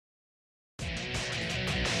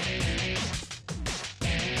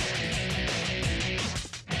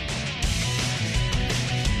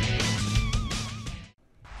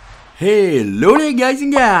Hello there guys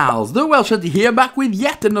and gals, the Welsh here, back with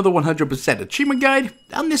yet another 100% achievement guide,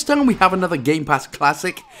 and this time we have another Game Pass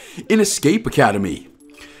classic in Escape Academy.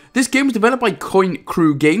 This game was developed by Coin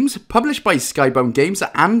Crew Games, published by Skybound Games,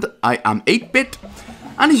 and I am 8-bit,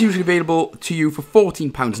 and is usually available to you for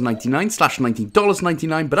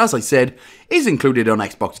 £14.99/$19.99, but as I said, is included on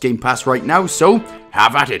Xbox Game Pass right now, so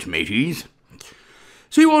have at it mateys.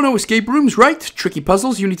 So you all know escape rooms, right? Tricky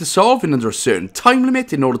puzzles you need to solve in under a certain time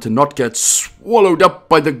limit in order to not get swallowed up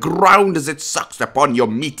by the ground as it sucks upon your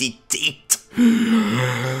meaty teeth.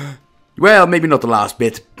 Well, maybe not the last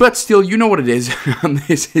bit, but still, you know what it is, and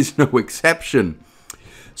this is no exception.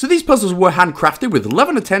 So these puzzles were handcrafted with love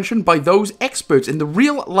and attention by those experts in the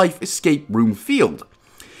real-life escape room field.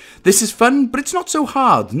 This is fun, but it's not so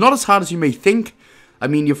hard. Not as hard as you may think. I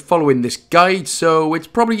mean, you're following this guide, so it's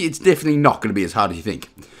definitely not going to be as hard as you think.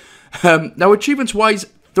 Now, achievements-wise,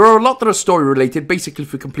 there are a lot that are story-related, basically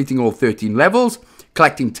for completing all 13 levels,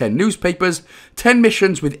 collecting 10 newspapers, 10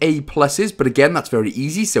 missions with A+, but again, that's very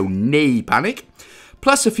easy, so nay panic,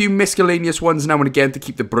 plus a few miscellaneous ones now and again to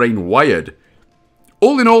keep the brain wired.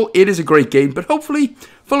 All in all, it is a great game, but hopefully,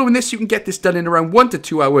 following this, you can get this done in around 1 to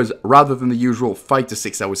 2 hours rather than the usual 5 to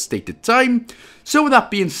 6 hours stated time. So with that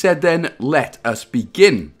being said then, let us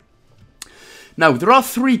begin. Now, there are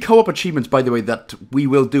 3 co-op achievements, by the way, that we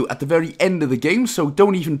will do at the very end of the game, so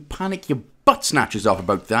don't even panic your butt snatchers off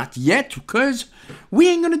about that yet, because we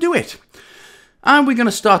ain't going to do it. And we're going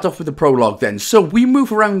to start off with the prologue then. So we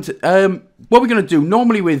move around, what we're going to do,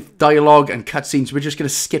 normally with dialogue and cutscenes, we're just going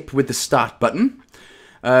to skip with the start button.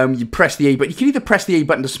 You press the A button. You can either press the A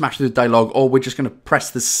button to smash through the dialogue, or we're just going to press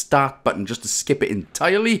the start button just to skip it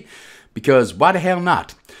entirely, because why the hell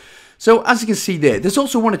not? So, as you can see there, there's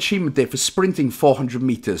also one achievement there for sprinting 400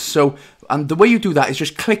 meters. So, and the way you do that is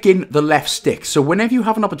just click in the left stick. So, whenever you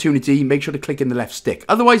have an opportunity, make sure to click in the left stick.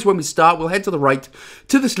 Otherwise, when we start, we'll head to the right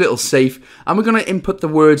to this little safe, and we're going to input the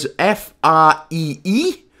words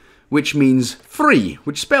F-R-E-E, which means free,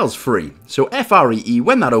 which spells free. So, F-R-E-E,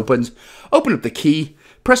 when that opens, open up the key,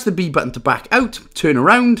 press the B button to back out, turn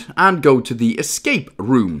around, and go to the escape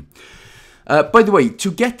room. By the way,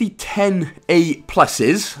 to get the 10 A+,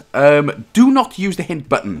 do not use the hint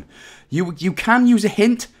button. You can use a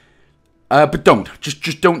hint, but don't.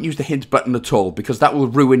 Just don't use the hint button at all, because that will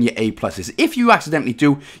ruin your A+. If you accidentally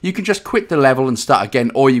do, you can just quit the level and start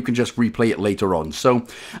again, or you can just replay it later on. So,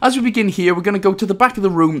 as we begin here, we're going to go to the back of the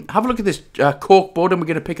room, have a look at this cork board, and we're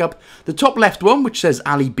going to pick up the top left one, which says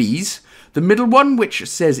Ali B's, the middle one, which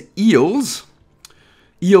says Eels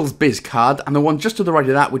Biz Card, and the one just to the right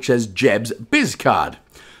of that, which says Jeb's Biz Card.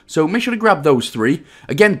 So make sure to grab those 3.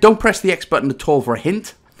 Again, don't press the X button at all for a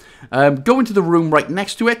hint. Go into the room right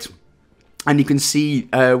next to it, and you can see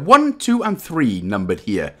 1, 2, and 3 numbered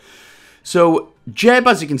here. So, Jeb,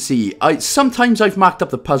 as you can see, sometimes I've marked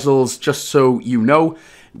up the puzzles, just so you know.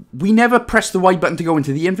 We never press the Y button to go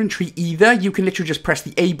into the inventory either. You can literally just press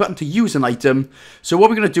the A button to use an item. So what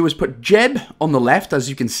we're going to do is put Jeb on the left, as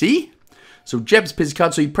you can see. So Jeb's Biz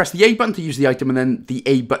Card, so you press the A button to use the item and then the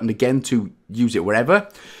A button again to use it wherever.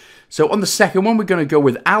 So on the second one, we're going to go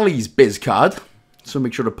with Ali's Biz Card. So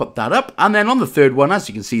make sure to put that up. And then on the third one, as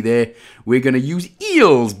you can see there, we're going to use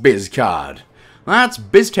Eel's Biz Card. That's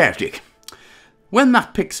biztastic. When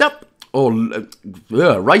that picks up, or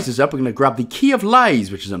rises up, we're going to grab the Key of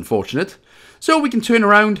Lies, which is unfortunate. So we can turn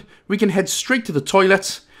around, we can head straight to the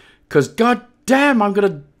toilets, because god damn, I'm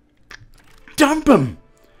going to dump him.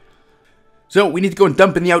 So we need to go and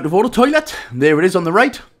dump in the out-of-order toilet. There it is on the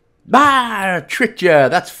right. Ah, tricked ya.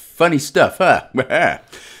 That's funny stuff, huh?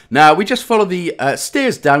 Now, we just follow the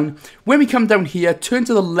stairs down. When we come down here, turn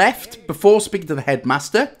to the left before speaking to the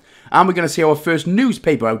headmaster. And we're going to see our first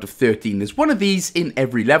newspaper out of 13. There's one of these in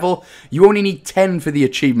every level. You only need 10 for the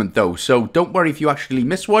achievement, though. So don't worry if you actually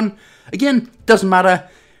miss one. Again, doesn't matter,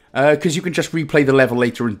 because you can just replay the level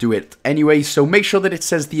later and do it anyway. So make sure that it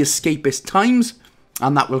says the escapist times,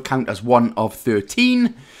 and that will count as 1 of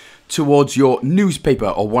 13 towards your newspaper,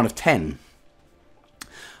 or 1 of 10.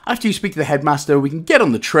 After you speak to the headmaster, we can get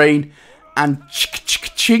on the train, and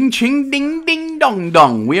ching ching ding ding dong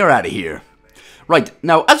dong, we are out of here. Right,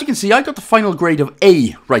 now, as you can see, I got the final grade of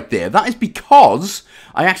A right there. That is because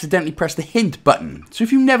I accidentally pressed the hint button. So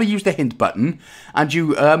if you never use the hint button, and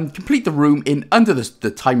you complete the room in under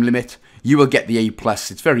the time limit, you will get the A+.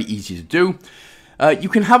 It's very easy to do. You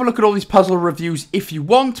can have a look at all these puzzle reviews if you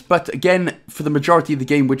want, but again, for the majority of the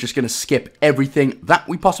game, we're just going to skip everything that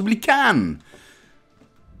we possibly can.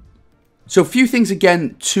 So a few things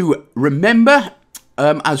again to remember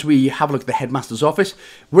as we have a look at the headmaster's office.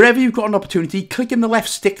 Wherever you've got an opportunity, click in the left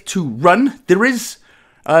stick to run. There is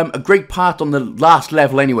A great part on the last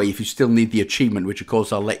level anyway, if you still need the achievement, which of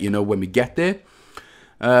course I'll let you know when we get there.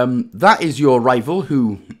 That is your rival,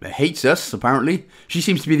 who hates us, apparently. She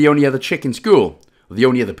seems to be the only other chick in school, or the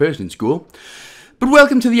only other person in school. But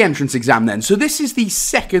welcome to the entrance exam then. So this is the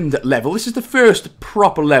second level. This is the first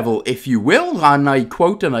proper level, if you will, and I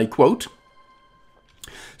quote, So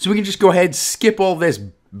we can just go ahead, skip all this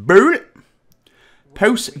bull,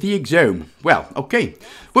 post the exam. Well, okay.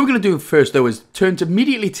 What we're going to do first, though, is turn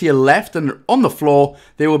immediately to your left, and on the floor,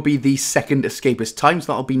 there will be the second escapist time,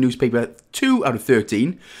 so that'll be newspaper 2 out of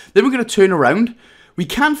 13. Then we're going to turn around. We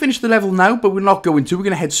can finish the level now, but we're not going to. We're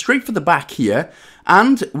going to head straight for the back here,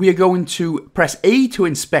 and we are going to press A to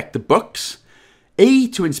inspect the books, A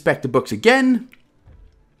to inspect the books again,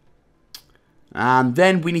 and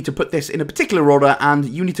then we need to put this in a particular order, and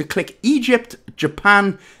you need to click Egypt,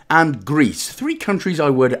 Japan, and Greece. 3 countries I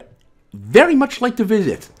would very much like to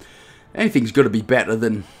visit. Anything's got to be better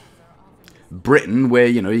than Britain, where,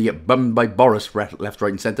 you know, you get bummed by Boris left,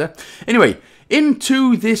 right, and centre. Anyway,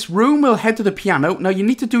 into this room, we'll head to the piano. Now, you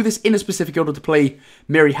need to do this in a specific order to play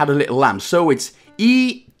Mary Had a Little Lamb. So it's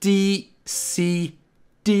E, D, C,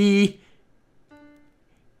 D,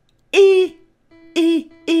 E, E,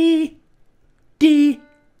 E, D,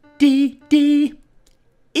 D, D,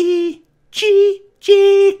 E, G,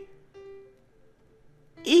 G,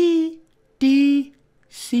 E, D,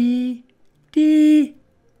 C, D,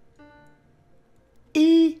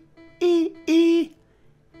 E, E, E,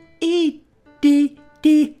 E, D,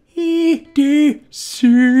 D, E, D, C.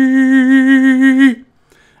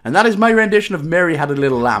 And that is my rendition of Mary Had a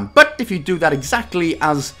Little Lamb. But if you do that exactly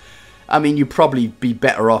as, I mean, you'd probably be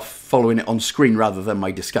better off following it on screen rather than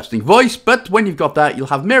my disgusting voice. But when you've got that, you'll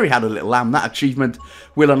have Mary Had a Little Lamb. That achievement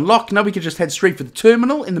will unlock. Now we can just head straight for the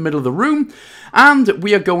terminal in the middle of the room. And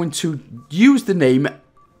we are going to use the name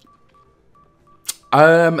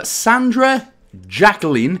Sandra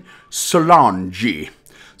Jacqueline Solange.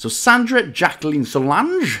 So Sandra Jacqueline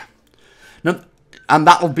Solange. Now, and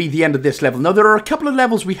that'll be the end of this level. Now, there are a couple of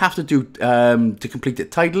levels we have to do to complete it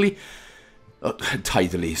tidily.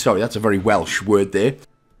 Tidily, sorry, that's a very Welsh word there.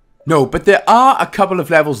 No, but there are a couple of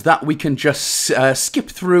levels that we can just skip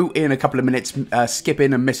through in a couple of minutes,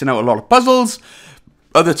 skipping and missing out a lot of puzzles.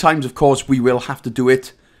 Other times, of course, we will have to do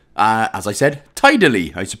it, as I said,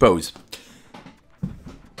 tidily, I suppose.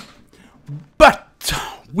 But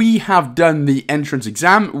we have done the entrance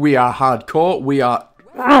exam. We are hardcore. We are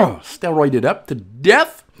steroided up to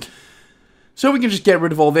death. So we can just get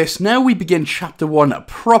rid of all this. Now we begin chapter 1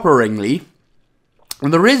 properingly.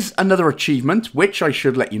 And there is another achievement, which I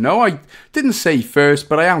should let you know. I didn't say first,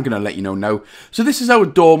 but I am going to let you know now. So this is our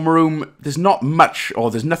dorm room. There's not much, or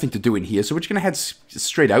there's nothing to do in here. So we're just going to head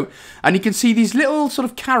straight out. And you can see these little sort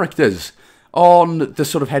of characters on the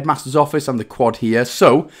sort of headmaster's office and the quad here.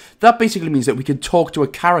 So that basically means that we can talk to a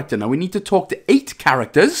character. Now we need to talk to 8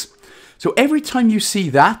 characters. So every time you see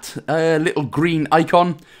that little green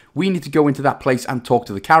icon, we need to go into that place and talk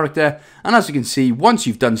to the character. And as you can see, once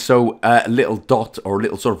you've done so, a little dot or a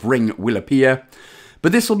little sort of ring will appear.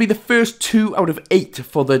 But this will be the first 2 out of 8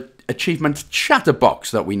 for the achievement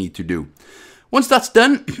chatterbox that we need to do. Once that's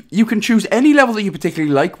done, you can choose any level that you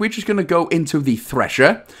particularly like. We're just going to go into the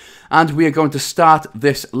Thresher. And we are going to start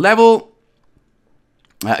this level.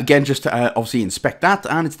 Again, just to obviously inspect that,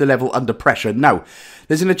 and it's the level Under Pressure. Now,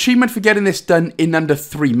 there's an achievement for getting this done in under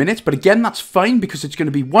 3 minutes, but again, that's fine because it's going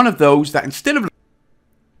to be one of those that instead of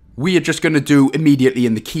we are just going to do immediately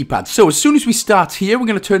in the keypad. So as soon as we start here, we're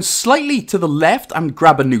going to turn slightly to the left and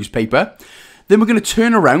grab a newspaper. Then we're going to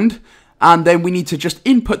turn around, and then we need to just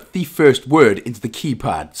input the first word into the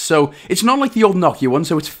keypad. So it's not like the old Nokia one,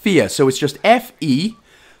 so it's fear. So it's just F-E,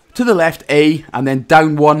 to the left A, and then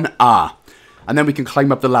down 1 R. And then we can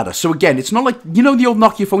climb up the ladder. So again, it's not like, you know, the old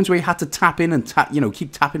Nokia phones where you had to tap in and tap, you know,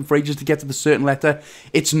 keep tapping for ages to get to the certain letter.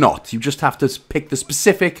 It's not. You just have to pick the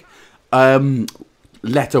specific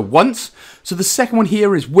letter once. So the second one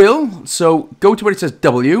here is Will. So go to where it says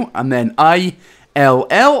W and then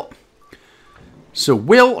I-L-L. So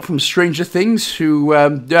Will from Stranger Things, who,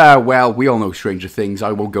 well, we all know Stranger Things.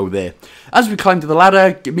 I won't go there. As we climb to the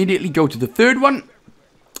ladder, immediately go to the third one,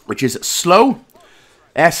 which is Slow.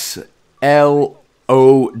 S-L-O-W.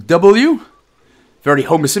 Very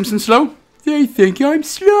Homer Simpson slow. They think I'm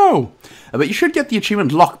slow. But you should get the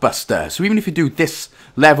achievement Lockbuster. So even if you do this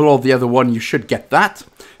level or the other one, you should get that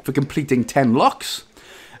for completing 10 locks.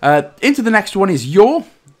 Into the next one is Your.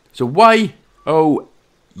 So Y-O-U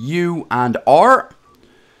and R.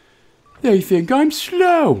 They think I'm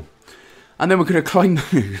slow. And then we're going to climb...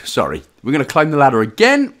 sorry. We're going to climb the ladder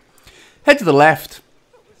again. Head to the left.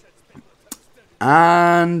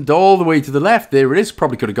 and all the way to the left. There it is.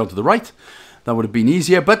 Probably could have gone to the right. That would have been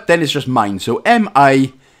easier, but then it's just mine. So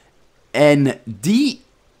M-I-N-D.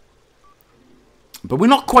 But we're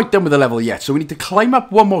not quite done with the level yet, so we need to climb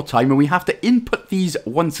up one more time, and we have to input these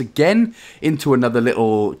once again into another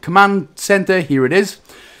little command center. Here it is.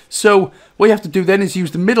 So what you have to do then is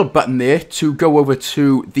use the middle button there to go over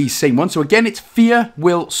to the same one. So again, it's fear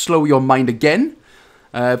will slow your mind again.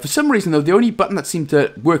 For some reason, though, the only button that seemed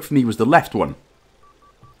to work for me was the left one.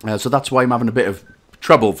 So that's why I'm having a bit of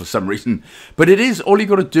trouble for some reason. But it is, all you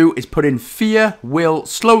got to do is put in fear will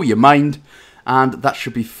slow your mind, and that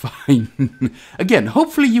should be fine. Again,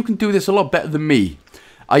 hopefully you can do this a lot better than me.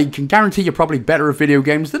 I can guarantee you're probably better at video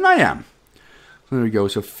games than I am. So there we go.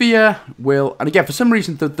 So fear will, and again, for some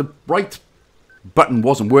reason, the right button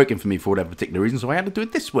wasn't working for me for whatever particular reason, so I had to do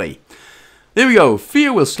it this way. There we go.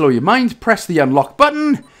 Fear will slow your mind. Press the unlock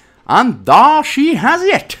button. And there she has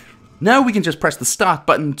it. Now we can just press the start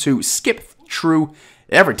button to skip through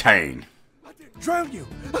everything. I didn't drown you.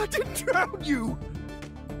 I didn't drown you.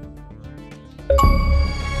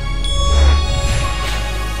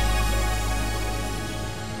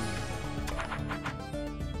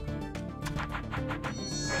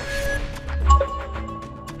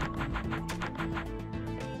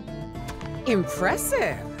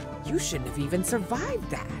 Impressive. You shouldn't have even survived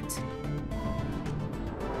that.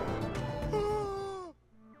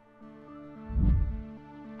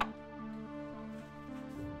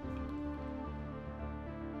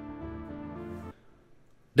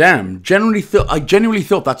 Damn, I genuinely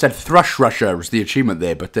thought that said Thrush Rusher was the achievement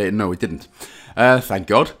there, but no, it didn't. Thank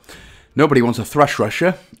God. Nobody wants a Thrush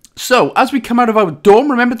Rusher. So, as we come out of our dorm,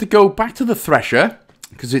 remember to go back to the Thresher,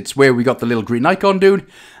 because it's where we got the little green icon dude,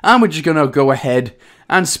 and we're just going to go ahead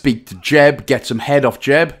and speak to Jeb, get some head off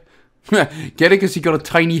Jeb. Get it because he got a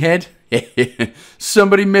tiny head?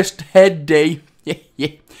 Somebody missed head day.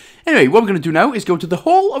 Anyway, what we're going to do now is go to the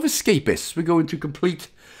Hall of Escapists. We're going to complete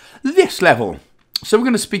this level. So we're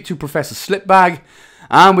going to speak to Professor Slipbag,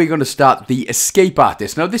 and we're going to start the Escape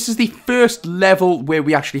Artist. Now, this is the first level where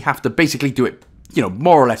we actually have to basically do it, you know,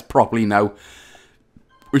 more or less properly now.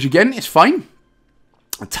 Which, again, is fine.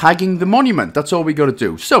 Tagging the monument, that's all we got to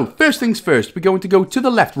do. So, first things first, we're going to go to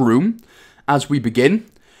the left room as we begin.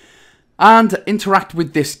 And interact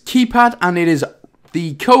with this keypad, and it is,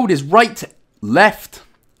 the code is right, left,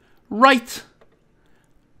 right,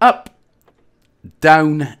 up,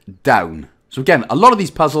 down, down. So again, a lot of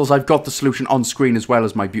these puzzles, I've got the solution on screen as well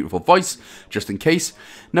as my beautiful voice, just in case.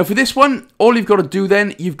 Now for this one, all you've got to do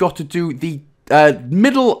then, you've got to do the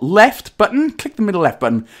middle left button, click the middle left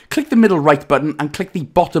button, click the middle right button, and click the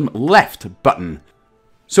bottom left button.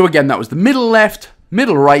 So again, that was the middle left,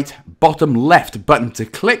 middle right, bottom left button to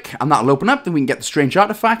click, and that'll open up, then we can get the strange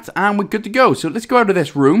artifact, and we're good to go. So let's go out of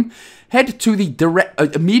this room, head to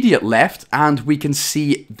the immediate left, and we can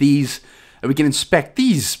see these, we can inspect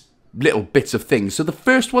these little bits of things. So the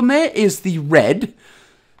first one there is the red.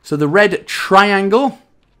 So the red triangle.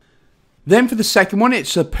 Then for the second one,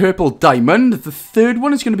 it's a purple diamond. The third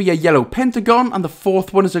one is going to be a yellow pentagon. And the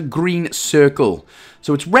fourth one is a green circle.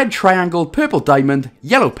 So it's red triangle, purple diamond,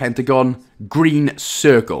 yellow pentagon, green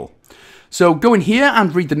circle. So go in here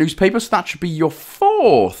and read the newspaper. So that should be your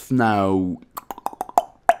fourth now.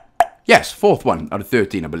 Yes, fourth one out of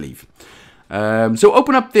 13, I believe. So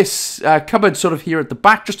open up this cupboard sort of here at the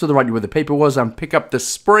back, just to the right where the paper was, and pick up the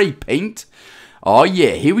spray paint. Oh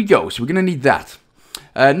yeah, here we go. So we're going to need that.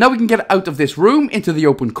 Now we can get out of this room into the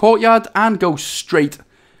open courtyard and go straight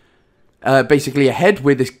basically ahead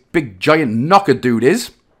where this big giant knocker dude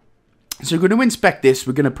is. So we're going to inspect this.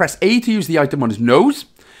 We're going to press A to use the item on his nose.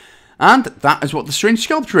 And that is what the strange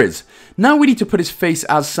sculpture is. Now we need to put his face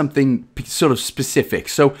as something sort of specific.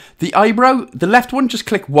 So the eyebrow, the left one, just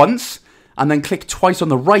click once. And then click twice on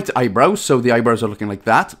the right eyebrow, so the eyebrows are looking like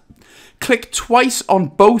that. Click twice on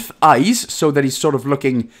both eyes, so that he's sort of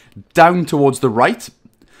looking down towards the right. So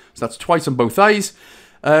that's twice on both eyes.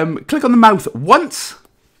 Click on the mouth once,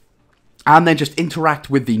 and then just interact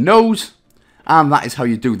with the nose. And that is how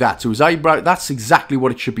you do that. So his eyebrow, that's exactly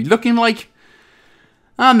what it should be looking like.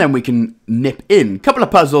 And then we can nip in. A couple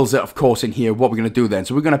of puzzles, of course, in here. What we're going to do then.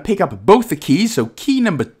 So we're going to pick up both the keys. So key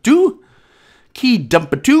number 2. Key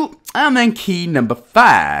number 2, and then key number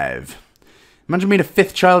 5. Imagine being a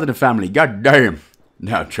fifth child in a family. God damn.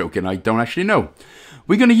 No, I'm joking. I don't actually know.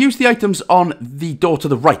 We're going to use the items on the door to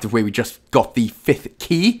the right of where we just got the 5th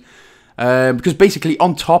key. Because basically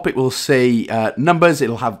on top it will say numbers.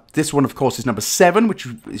 It'll have, this one of course is number 7, which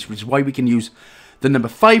is why we can use the number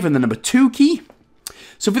 5 and the number 2 key.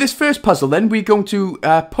 So for this first puzzle then, we're going to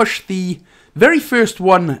push the very first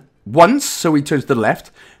one once, so he turns to the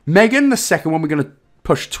left. Megan, the second one, we're going to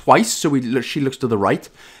push twice, so she looks to the right.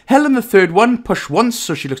 Helen, the third one, push once,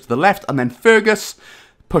 so she looks to the left. And then Fergus,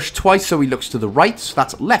 push twice, so he looks to the right. So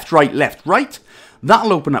that's left, right, left, right.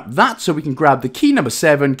 That'll open up that, so we can grab the key number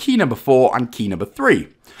 7, key number 4, and key number 3.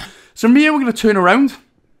 So from here, we're going to turn around.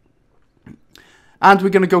 And we're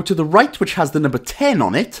going to go to the right, which has the number 10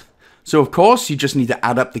 on it. So, of course, you just need to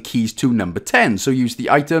add up the keys to number 10. So, use the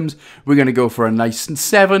items. We're going to go for a nice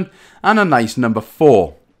 7 and a nice number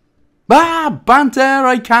 4. Banter!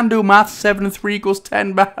 I can do maths. 7 and 3 equals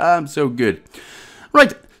 10. I'm so good.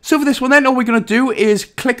 Right, so for this one then, all we're going to do is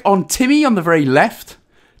click on Timmy on the very left.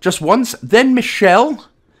 Just once. Then Michelle.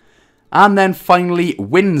 And then finally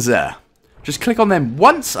Windsor. Just click on them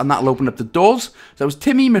once and that'll open up the doors. So that was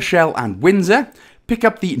Timmy, Michelle and Windsor. Pick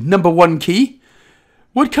up the number 1 key.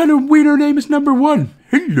 What kind of winner name is number 1?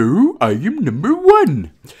 Hello, I am number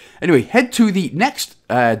 1. Anyway, head to the next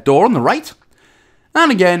door on the right.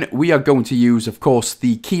 And again, we are going to use, of course,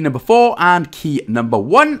 the key number 4 and key number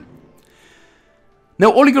 1.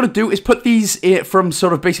 Now, all you got to do is put these from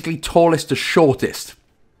sort of basically tallest to shortest.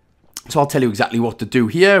 So I'll tell you exactly what to do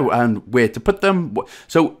here and where to put them.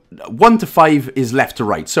 So 1 to 5 is left to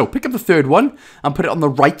right. So pick up the third one and put it on the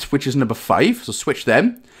right, which is number 5. So switch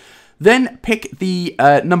them. Then pick the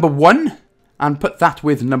number 1 and put that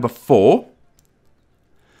with number 4.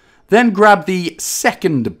 Then grab the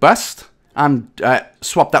second bust and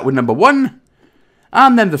swap that with number 1.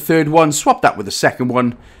 And then the third one, swap that with the second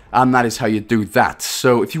one. And that is how you do that.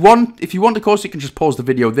 So if you want, of course, you can just pause the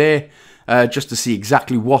video there just to see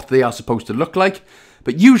exactly what they are supposed to look like.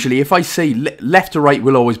 But usually, if I say left to right,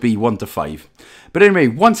 will always be 1 to 5. But anyway,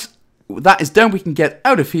 once that is done, we can get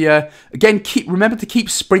out of here. Again, remember to keep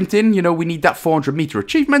sprinting. You know, we need that 400-meter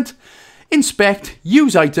achievement. Inspect,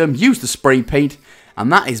 use item, use the spray paint.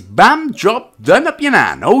 And that is bam, job done up your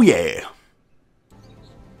nan. Oh, yeah.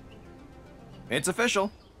 It's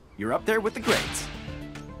official. You're up there with the grades.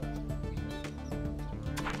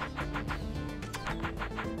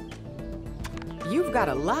 You've got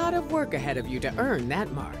a lot of work ahead of you to earn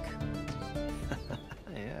that mark.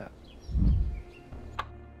 Yeah.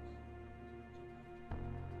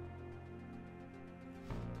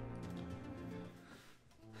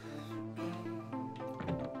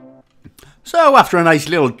 So after a nice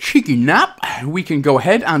little cheeky nap, we can go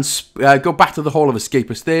ahead and go back to the Hall of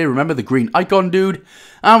Escapists there. Remember the green icon dude?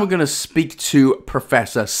 And we're going to speak to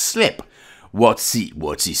Professor Slip. What's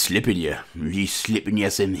he slipping you? He's slipping you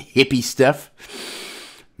some hippie stuff?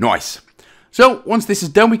 Nice. So once this is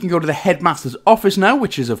done, we can go to the headmaster's office now,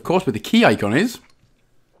 which is of course where the key icon is.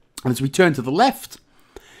 And as we turn to the left,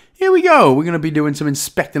 here we go. We're going to be doing some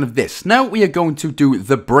inspecting of this. Now we are going to do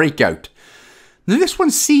the breakout. Now this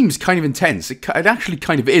one seems kind of intense. It actually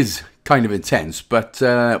kind of is kind of intense, but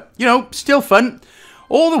you know, still fun.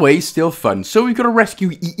 All the way, still fun. So we've got to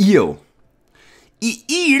rescue Eel.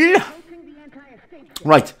 Eel.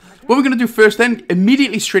 Right, what we're going to do first then,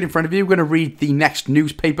 immediately straight in front of you, we're going to read the next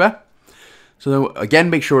newspaper. So again,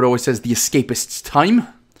 make sure it always says the escapist's time.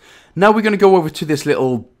 Now we're going to go over to this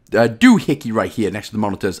little doohickey right here next to the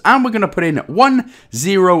monitors. And we're going to put in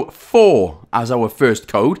 104 as our first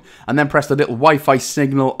code. And then press the little Wi-Fi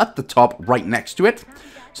signal at the top right next to it.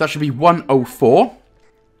 So that should be 104.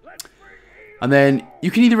 And then you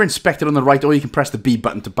can either inspect it on the right or you can press the B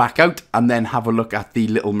button to back out. And then have a look at the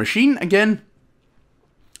little machine again.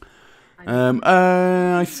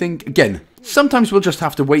 I think, again, sometimes we'll just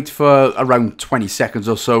have to wait for around 20 seconds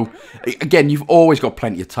or so. Again, you've always got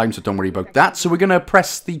plenty of time, so don't worry about that. So we're going to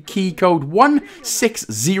press the key code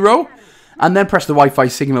 160 and then press the Wi-Fi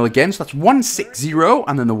signal again. So that's 160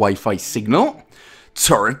 and then the Wi-Fi signal.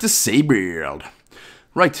 Turret disabled.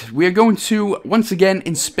 Right, we are going to, once again,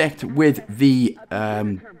 inspect with the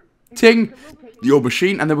thing, the old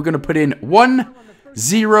machine, and then we're going to put in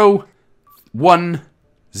 1010.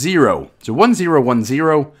 So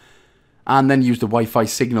 1010, and then use the Wi-Fi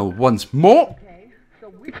signal once more. Okay, so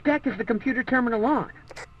which deck is the computer terminal on?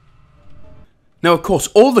 Now, of course,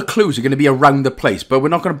 all the clues are going to be around the place, but we're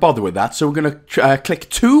not going to bother with that. So we're going to click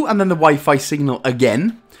 2 and then the Wi-Fi signal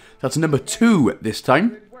again. That's number 2 this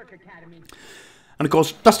time. And of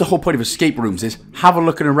course, that's the whole point of escape rooms, is have a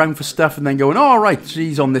looking around for stuff and then going, oh, right,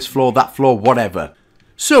 she's on this floor, that floor, whatever.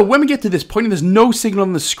 So when we get to this point and there's no signal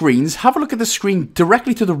on the screens, have a look at the screen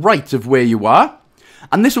directly to the right of where you are.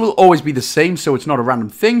 And this will always be the same, so it's not a random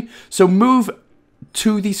thing. So move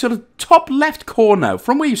to the sort of top left corner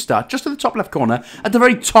from where you start, just to the top left corner, at the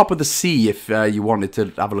very top of the C if you wanted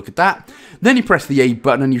to have a look at that. Then you press the A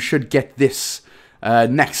button and you should get this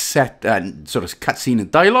next set, sort of cutscene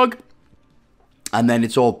and dialogue. and then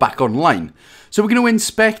it's all back online. So we're going to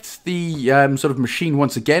inspect the sort of machine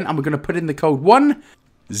once again, and we're going to put in the code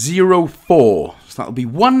 104. So that'll be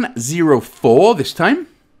 104 this time.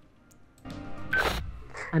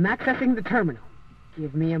 I'm accessing the terminal.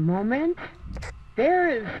 Give me a moment. There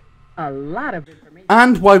is a lot of information.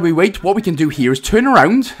 And while we wait, what we can do here is turn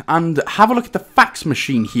around and have a look at the fax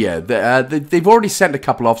machine here. They've already sent a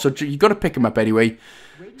couple off, so you've got to pick them up anyway.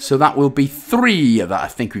 So that will be 3 that I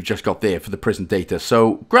think we've just got there for the prison data.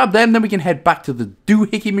 So grab them, then we can head back to the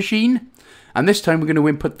doohickey machine. And this time we're going to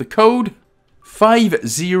input the code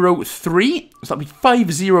 503. So that'll be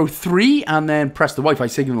 503, and then press the Wi-Fi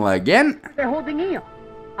signal again. They're holding Eel.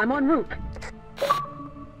 I'm en route.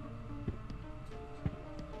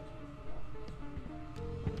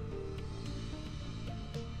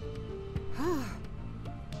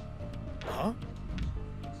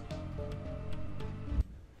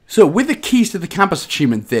 So, with the keys to the campus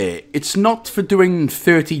achievement there, it's not for doing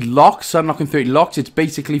 30 locks, unlocking 30 locks, it's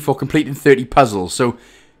basically for completing 30 puzzles. So,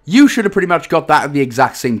 you should have pretty much got that at the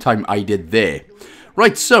exact same time I did there.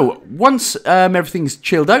 Right, so, once everything's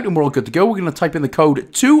chilled out and we're all good to go, we're going to type in the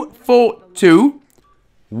code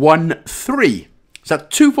 24213. So,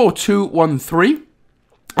 that's 24213.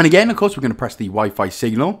 And again, of course, we're going to press the Wi-Fi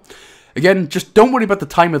signal. Again, just don't worry about the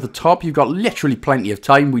time at the top. You've got literally plenty of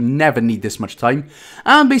time. We never need this much time.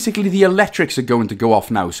 And basically, the electrics are going to go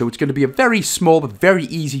off now. So it's going to be a very small but very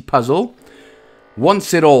easy puzzle.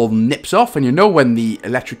 Once it all nips off, and you know when the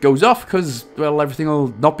electric goes off, because, well, everything will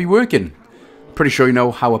not be working. Pretty sure you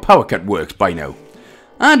know how a power cut works by now.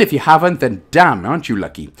 And if you haven't, then damn, aren't you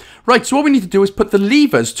lucky? Right, so what we need to do is put the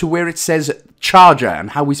levers to where it says charger, and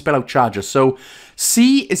how we spell out charger. So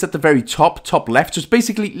C is at the very top left. So it's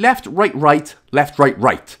basically left, right, right, left, right,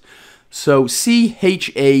 right. So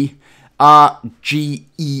C-H-A-R-G-E-R.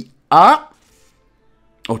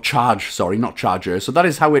 Oh, charge, sorry, not charger. So that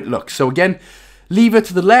is how it looks. So again, lever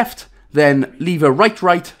to the left, then lever right,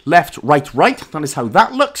 right, left, right, right. That is how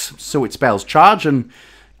that looks. So it spells charge, and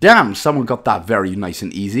damn, someone got that very nice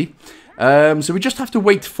and easy. So we just have to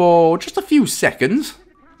wait for just a few seconds,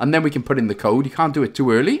 and then we can put in the code. You can't do it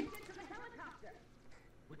too early.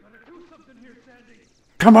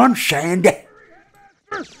 Come on, Sandy.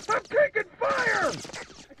 I'm taking fire!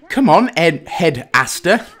 Come on, Head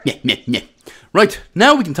Aster. Right,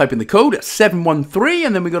 now we can type in the code 713,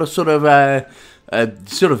 and then we got a sort of,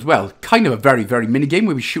 well, kind of a very, very mini game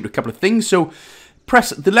where we shoot a couple of things. So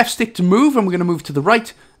press the left stick to move, and we're going to move to the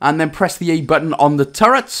right, and then press the A button on the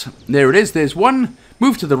turrets. There it is, there's one.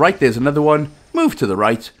 Move to the right, there's another one. Move to the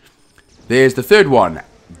right. There's the third one.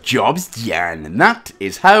 Job's done, and that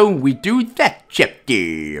is how we do that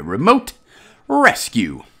chapter. Remote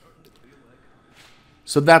rescue.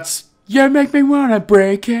 So that's You Make Me Wanna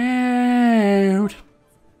Break Out.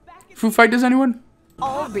 Foo Fighters, anyone?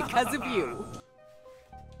 All because of you.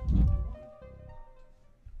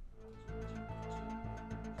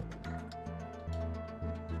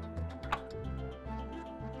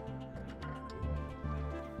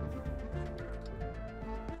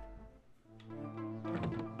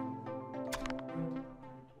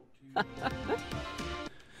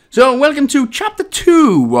 So, welcome to Chapter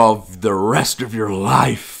 2 of The Rest of Your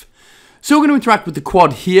Life. So, we're going to interact with the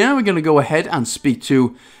quad here. We're going to go ahead and speak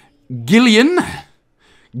to Gillian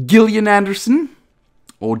Anderson,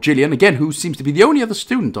 or Gillian, again, who seems to be the only other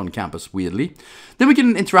student on campus, weirdly. Then we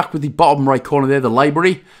can interact with the bottom right corner there, the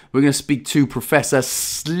library. We're going to speak to Professor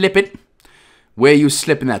Slippit. Where you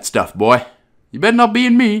slipping that stuff, boy? You better not be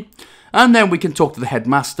in me. And then we can talk to the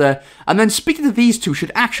headmaster. And then speaking to these two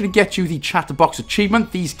should actually get you the Chatterbox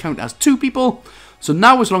achievement. These count as 2 people. So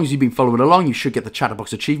now, as long as you've been following along, you should get the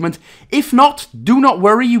Chatterbox achievement. If not, do not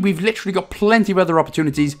worry. We've literally got plenty of other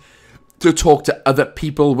opportunities to talk to other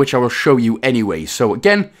people, which I will show you anyway. So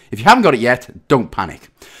again, if you haven't got it yet, don't panic.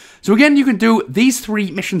 So again, you can do these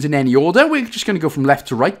 3 missions in any order. We're just going to go from left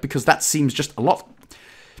to right because that seems just a lot.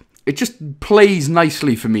 It just plays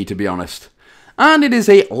nicely for me, to be honest. And it is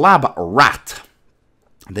a lab rat.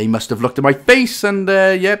 They must have looked at my face and,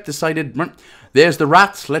 yep, decided, there's the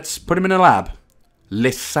rat, let's put him in a lab.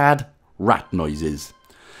 Less sad rat noises.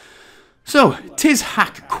 So, 'tis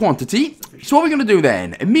hack quantity. So what we're going to do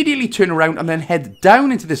then, immediately turn around and then head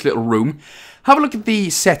down into this little room. Have a look at the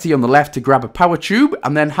settee on the left to grab a power tube,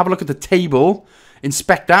 and then have a look at the table,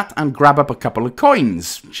 inspect that, and grab up a couple of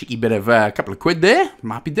coins. Cheeky bit of a couple of quid there.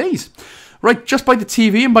 Happy days. Right, just by the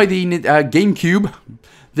TV and by the GameCube,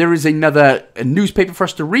 there is a newspaper for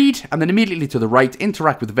us to read, and then immediately to the right,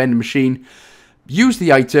 interact with the vending machine, use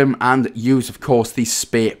the item, and use, of course, the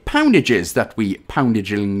spare poundages that we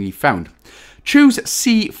poundagingly found. Choose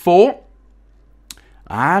C4,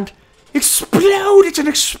 and Explode! It's an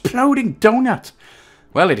exploding donut.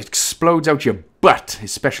 Well, it explodes out your butt,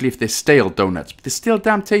 especially if they're stale donuts. But they're still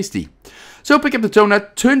damn tasty. So pick up the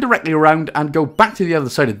donut, turn directly around, and go back to the other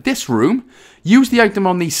side of this room. Use the item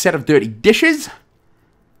on the set of dirty dishes.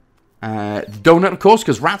 The donut, of course,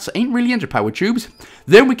 because rats ain't really into power tubes.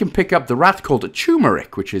 Then we can pick up the rat called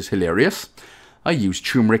Turmeric, which is hilarious. I use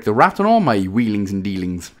Turmeric the rat on all my wheelings and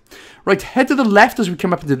dealings. Right, head to the left as we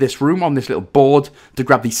come up into this room on this little board to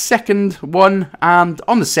grab the second one. And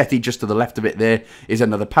on the settee, just to the left of it there, is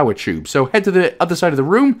another power tube. So head to the other side of the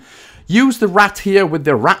room. Use the rat here with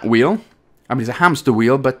the rat wheel. I mean, it's a hamster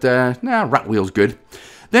wheel, but rat wheel's good.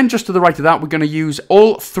 Then just to the right of that, we're going to use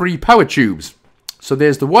all 3 power tubes. So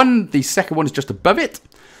there's the one, the second one is just above it,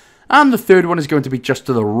 and the third one is going to be just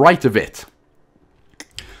to the right of it.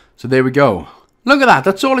 So there we go. Look at that,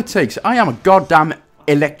 that's all it takes. I am a goddamn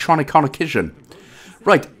electronic connection.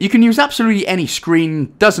 Right, you can use absolutely any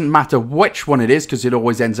screen, doesn't matter which one it is, because it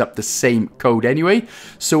always ends up the same code anyway.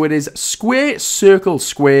 So it is square, circle,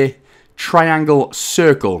 square, triangle,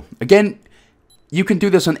 circle. Again, you can do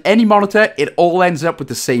this on any monitor. It all ends up with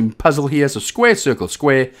the same puzzle here. So square, circle,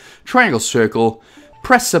 square, triangle, circle.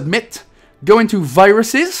 Press submit. Go into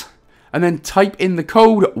viruses. And then type in the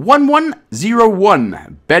code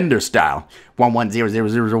 1101. Bender style.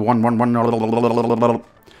 11000111.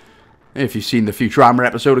 If you've seen the Futurama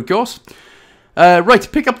episode, of course.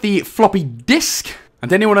 Right, pick up the floppy disk.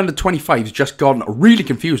 And anyone under 25 has just gone really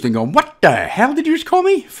confused and gone, what the hell did you just call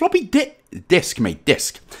me? Floppy disk, mate,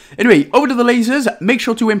 disk. Anyway, over to the lasers. Make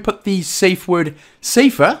sure to input the safe word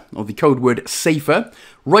safer, or the code word safer,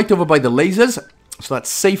 right over by the lasers. So that's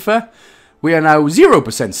safer. We are now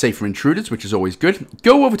 0% safe for intruders, which is always good.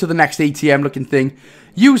 Go over to the next ATM looking thing.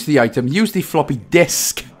 Use the item. Use the floppy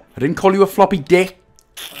disk. I didn't call you a floppy dick.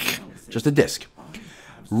 Just a disk.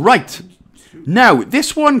 Right. Now,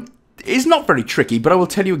 this one is not very tricky, but I will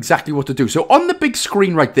tell you exactly what to do. So on the big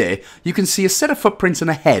screen right there, you can see a set of footprints and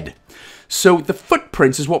a head. So the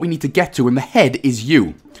footprints is what we need to get to, and the head is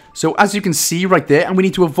you. So as you can see right there, and we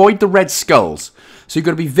need to avoid the red skulls. So you've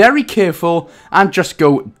got to be very careful and just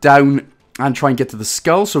go down and try and get to the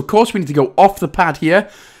skull. So of course we need to go off the pad here,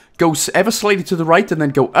 go ever slightly to the right, and then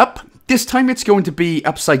go up. This time it's going to be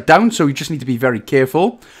upside down, so you just need to be very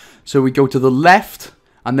careful. So we go to the left,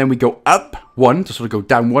 and then we go up one, to sort of go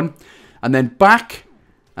down one, and then back,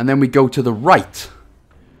 and then we go to the right.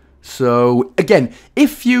 So, again,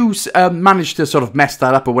 if you manage to sort of mess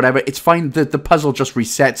that up or whatever, it's fine. The puzzle just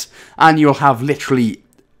resets, and you'll have literally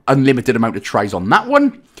unlimited amount of tries on that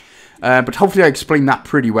one. But hopefully I explained that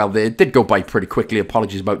pretty well there. It did go by pretty quickly.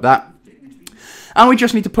 Apologies about that. And we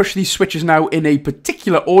just need to push these switches now in a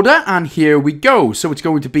particular order, and here we go. So it's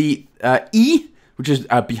going to be E, which is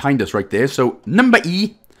behind us right there. So, number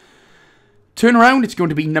E. Turn around, it's going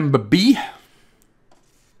to be number B.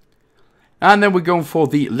 And then we're going for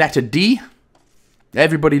the letter D.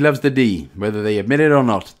 Everybody loves the D, whether they admit it or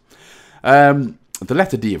not. The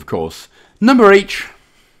letter D, of course. Number H.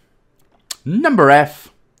 Number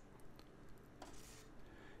F.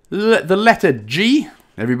 The letter G.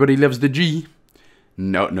 Everybody loves the G.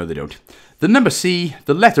 No, they don't. The number C.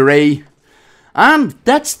 The letter A. And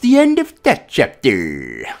that's the end of that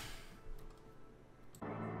chapter.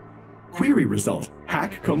 Query result.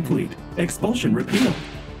 Hack complete. Expulsion repealed.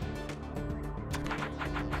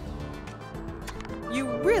 You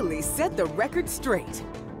really set the record straight.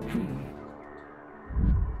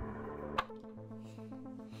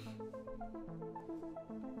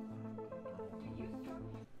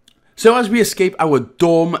 So as we escape our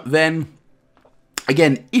dorm then,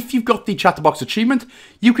 again, if you've got the Chatterbox achievement,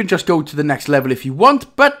 you can just go to the next level if you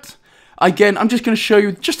want, but again, I'm just going to show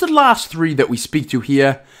you just the last 3 that we speak to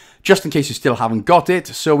here, just in case you still haven't got it.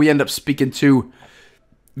 So we end up speaking to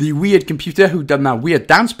the weird computer who done that weird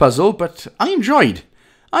dance puzzle, but I enjoyed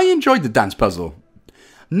the dance puzzle.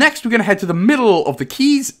 Next, we're going to head to the middle of the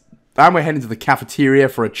keys, and we're heading to the cafeteria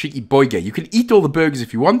for a cheeky burger. You can eat all the burgers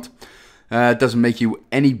if you want. It doesn't make you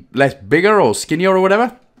any less bigger or skinnier or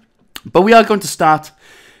whatever. But we are going to start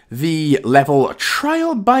the level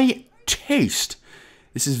Trial by Taste.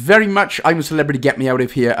 This is very much I'm a Celebrity, Get Me Out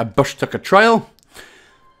of Here, a Bush Tucker trial.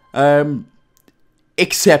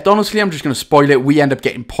 Except, honestly, I'm just going to spoil it. We end up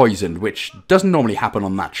getting poisoned, which doesn't normally happen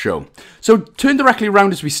on that show. So, turn directly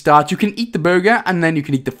around as we start. You can eat the burger, and then you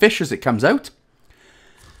can eat the fish as it comes out.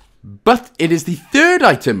 But it is the third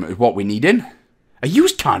item of what we need in. A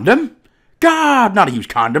used condom? God, not a used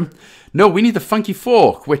condom. No, we need the funky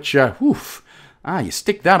fork, which, you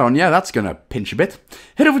stick that on, yeah, that's going to pinch a bit.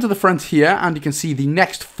 Head over to the front here, and you can see the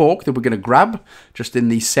next fork that we're going to grab, just in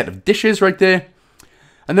the set of dishes right there.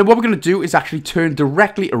 And then what we're going to do is actually turn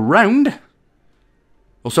directly around,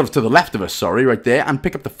 or sort of to the left of us, sorry, right there, and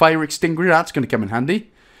pick up the fire extinguisher. That's going to come in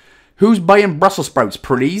handy. Who's buying Brussels sprouts,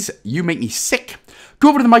 please? You make me sick. Go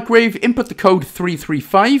over to the microwave, input the code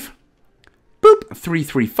 335. Boop,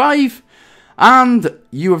 335. And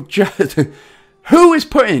you have just... Who is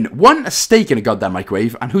putting a steak in a goddamn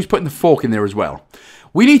microwave, and who's putting the fork in there as well?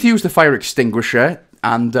 We need to use the fire extinguisher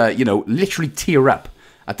and, you know, literally tear up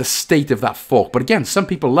at the state of that fork. But again, some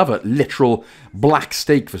people love a literal black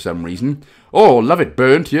steak for some reason. Oh, love it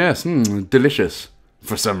burnt, yes, delicious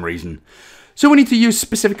for some reason. So we need to use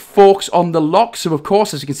specific forks on the lock. So of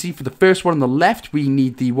course, as you can see, for the first one on the left, we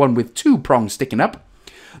need the one with 2 prongs sticking up.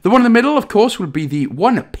 The one in the middle, of course, will be the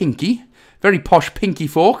one pinky. Very posh pinky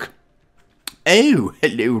fork. Oh,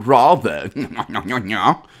 hello, rather.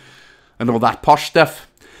 And all that posh stuff.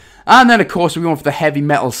 And then, of course, we went for the heavy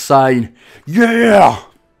metal sign. Yeah!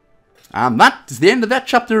 And that is the end of that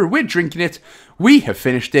chapter. We're drinking it. We have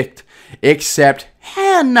finished it. Except,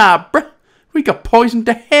 hell nah, bruh. We got poisoned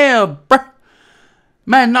to hell, bruh.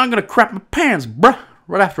 Man, now I'm going to crap my pants, bruh.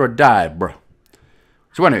 Right after I die, bruh.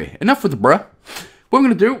 So anyway, enough with the bruh. What we're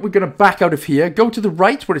going to do, we're going to back out of here. Go to the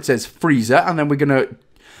right where it says freezer. And then we're going to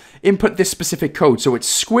input this specific code. So it's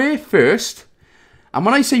square first. And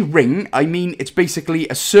when I say ring, I mean it's basically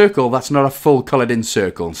a circle that's not a full coloured in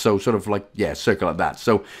circle. So sort of like, yeah, circle like that.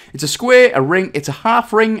 So it's a square, a ring, it's a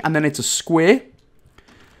half ring, and then it's a square.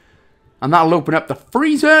 And that'll open up the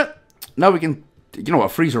freezer. Now we can, you know what, a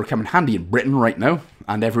freezer will come in handy in Britain right now.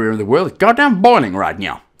 And everywhere in the world. It's goddamn boiling right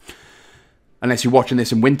now. Unless you're watching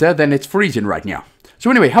this in winter, then it's freezing right now.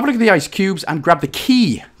 So anyway, have a look at the ice cubes and grab the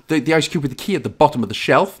key. The ice cube with the key at the bottom of the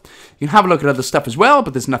shelf. You can have a look at other stuff as well,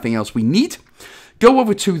 but there's nothing else we need. Go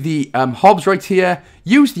over to the hobs right here.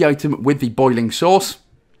 Use the item with the boiling sauce.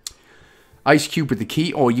 Ice cube with the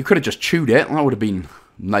key, or you could have just chewed it. That would have been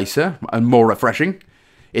nicer and more refreshing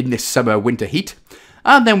in this summer winter heat.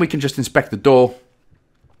 And then we can just inspect the door.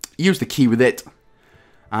 Use the key with it.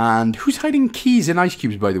 And who's hiding keys in ice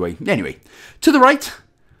cubes, by the way? Anyway, to the right.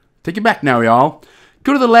 Take it back now, y'all.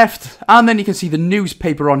 Go to the left, and then you can see the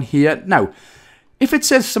newspaper on here. Now, if it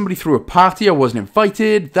says somebody threw a party or wasn't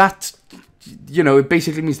invited, that, you know, it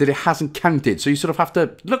basically means that it hasn't counted. So you sort of have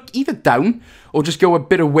to look either down or just go a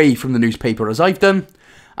bit away from the newspaper, as I've done.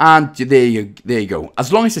 And there you go.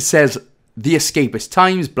 As long as it says the escapist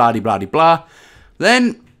times, blah, blah, blah, blah,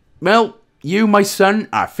 then, well, you, my son,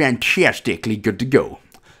 are fantastically good to go.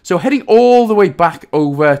 So heading all the way back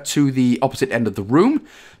over to the opposite end of the room,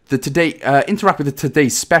 interact with the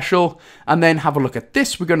today's special, and then have a look at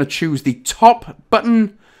this. We're going to choose the top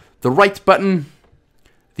button, the right button,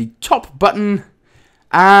 the top button,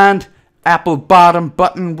 and apple bottom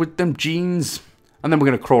button with them jeans. And then we're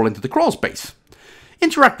going to crawl into the crawl space.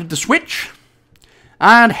 Interact with the switch,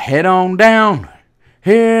 and head on down.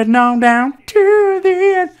 Heading on down to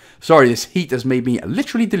the end. Sorry, this heat has made me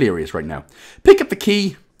literally delirious right now. Pick up the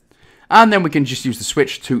key, and then we can just use the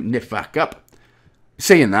switch to nip back up.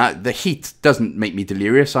 Saying that, the heat doesn't make me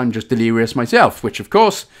delirious, I'm just delirious myself, which of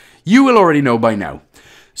course, you will already know by now.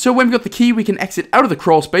 So when we've got the key, we can exit out of the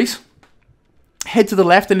crawl space, head to the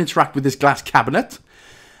left and interact with this glass cabinet.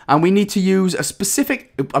 And we need to use a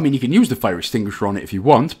specific, I mean, you can use the fire extinguisher on it if you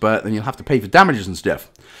want, but then you'll have to pay for damages and stuff.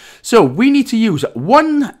 So we need to use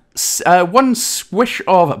one swish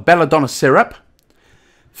of belladonna syrup,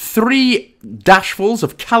 3 dashfuls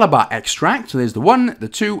of Calabar extract, so there's the 1, the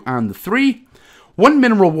 2, and the 3, 1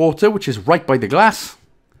 mineral water, which is right by the glass,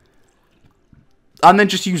 and then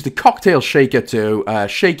just use the cocktail shaker to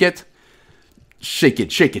shake it. Shake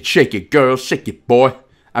it, shake it, shake it, girl, shake it, boy.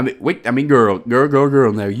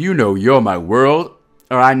 Girl, now you know you're my world,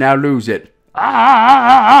 or I now lose it.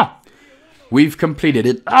 We've completed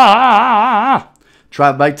it. Try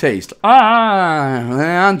by taste.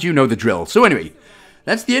 And you know the drill. So anyway,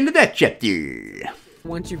 that's the end of that chapter.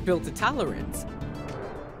 Once you've built a tolerance.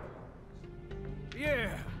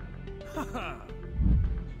 Yeah.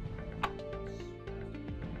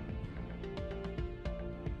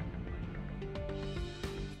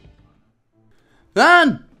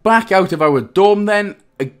 And back out of our dorm then.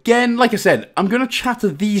 Again, like I said, I'm going to chat to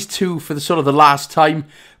these two for the sort of the last time.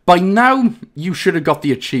 By now, you should have got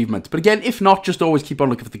the achievement. But again, if not, just always keep on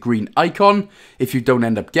looking for the green icon if you don't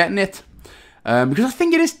end up getting it. Because I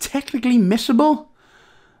think it is technically missable.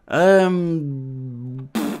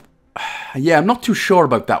 Yeah, I'm not too sure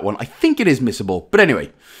about that one. I think it is missable. But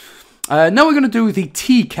anyway, now we're going to do the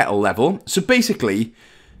tea kettle level. So basically,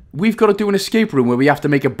 we've got to do an escape room where we have to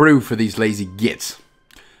make a brew for these lazy gits.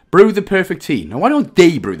 Brew the perfect tea. Now, why don't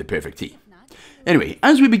they brew the perfect tea? Anyway,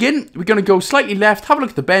 as we begin, we're going to go slightly left, have a look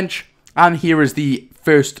at the bench, And here is the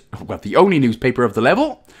first, well, the only newspaper of the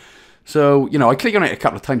level. So, you know, I click on it a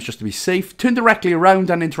couple of times just to be safe. Turn directly around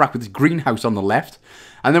and interact with this greenhouse on the left.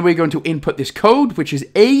 And then we're going to input this code, which is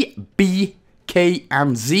A, B, K,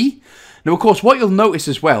 and Z. Now, of course, what you'll notice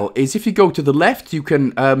as well is if you go to the left, you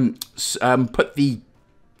can put the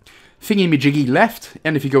thingy-majiggy left.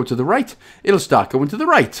 And if you go to the right, it'll start going to the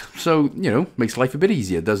right. So, you know, makes life a bit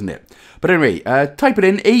easier, doesn't it? But anyway, type it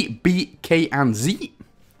in A, B, K, and Z.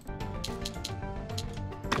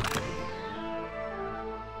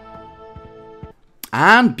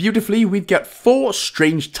 And beautifully, we've got 4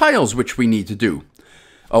 strange tiles which we need to do.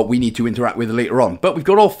 Oh, we need to interact with later on. But we've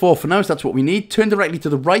got all 4 for now, so that's what we need. Turn directly to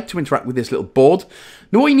the right to interact with this little board.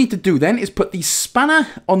 Now what you need to do then is put the spanner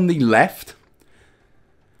on the left.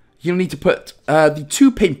 You'll need to put the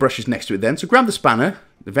 2 paintbrushes next to it then. So grab the spanner.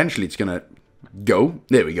 Eventually it's going to go.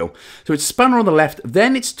 There we go. So it's spanner on the left,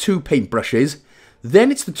 then it's 2 paintbrushes. Then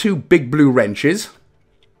it's the 2 big blue wrenches.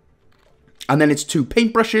 And then it's 2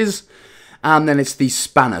 paintbrushes. And then it's the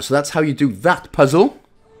spanner. So that's how you do that puzzle.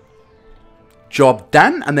 Job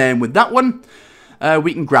done. And then with that one,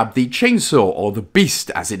 we can grab the chainsaw, or the beast,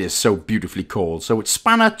 as it is so beautifully called. So it's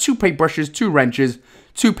spanner, 2 paintbrushes, 2 wrenches,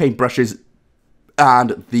 2 paintbrushes,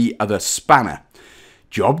 and the other spanner.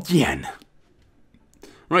 Job done.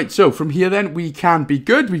 Right, so from here then, we can be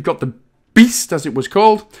good. We've got the beast, as it was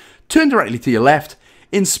called. Turn directly to your left.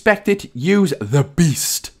 Inspect it. Use the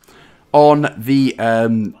beast on the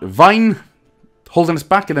vine, holding us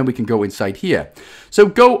back, and then we can go inside here. So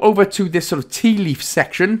go over to this sort of tea leaf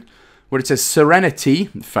section where it says Serenity,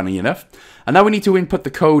 funny enough. And now we need to input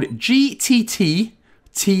the code GTTTAG.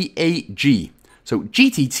 So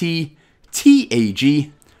GTTTAG.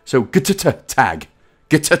 So tag.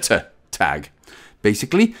 Tag.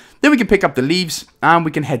 Basically. Then we can pick up the leaves and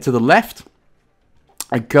we can head to the left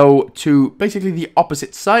and go to basically the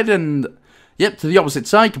opposite side. And yep, to the opposite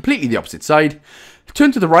side, completely the opposite side.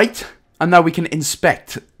 Turn to the right. And now we can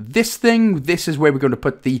inspect this thing. This is where we're going to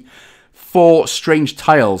put the 4 strange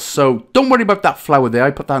tiles. So don't worry about that flower there.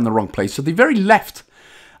 I put that in the wrong place. So the very left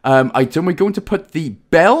item, we're going to put the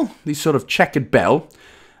bell, the sort of checkered bell.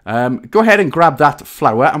 Go ahead and grab that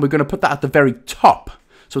flower, and we're going to put that at the very top.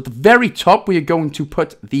 So at the very top, we are going to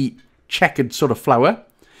put the checkered sort of flower.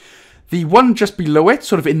 The one just below it,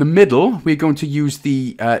 sort of in the middle, we're going to use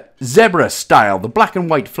the zebra style, the black and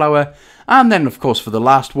white flower. And then, of course, for the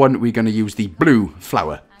last one, we're going to use the blue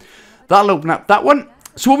flower. That'll open up that one.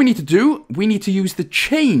 So what we need to do, we need to use the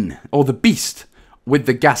chain, or the beast, with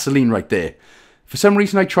the gasoline right there. For some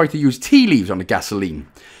reason, I tried to use tea leaves on the gasoline.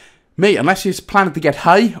 Mate, unless you're planning to get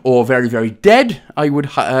high or very, very dead, I would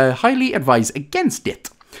highly advise against it.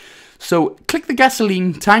 So click the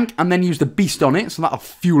gasoline tank and then use the beast on it. So that'll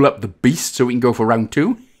fuel up the beast so we can go for round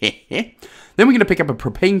 2. Then we're going to pick up a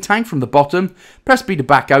propane tank from the bottom. Press B to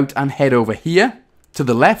back out and head over here to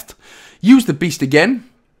the left. Use the beast again.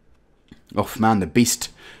 Oh man, the beast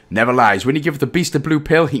never lies. When you give the beast a blue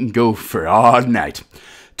pill, he can go for all night.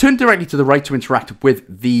 Turn directly to the right to interact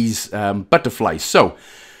with these butterflies. So,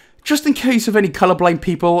 just in case of any colorblind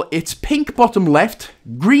people, it's pink bottom left,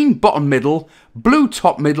 green bottom middle, blue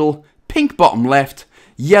top middle, pink bottom left,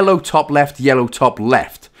 yellow top left, yellow top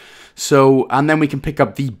left. So, and then we can pick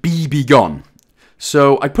up the Be Gone.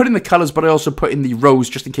 So, I put in the colors, but I also put in the rows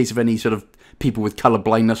just in case of any sort of people with color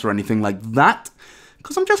blindness or anything like that.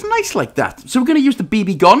 Because I'm just nice like that. So, we're going to use the Be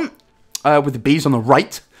Gone with the bees on the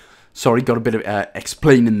right. Sorry, got a bit of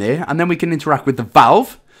explaining there. And then we can interact with the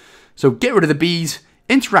valve. So, get rid of the bees.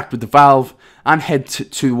 Interact with the valve and head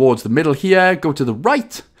towards the middle here. Go to the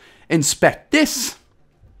right, inspect this,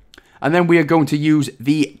 and then we are going to use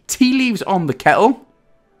the tea leaves on the kettle.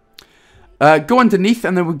 Go underneath,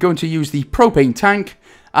 and then we're going to use the propane tank,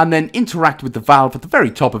 and then interact with the valve at the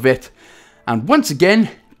very top of it. And once again,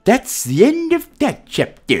 that's the end of that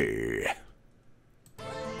chapter.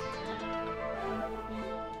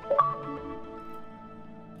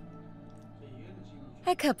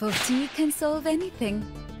 A cup of tea can solve anything.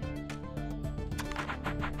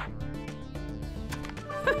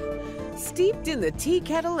 Steeped in the tea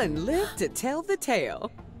kettle and lived to tell the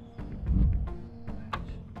tale.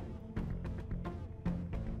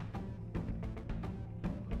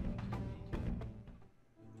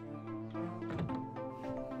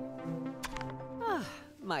 Ah,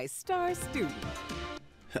 my star student.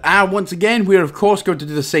 And once again, we're of course going to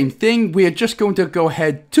do the same thing. We are just going to go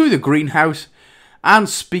ahead to the greenhouse and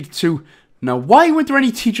speak to... Now, why weren't there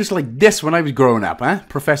any teachers like this when I was growing up, eh?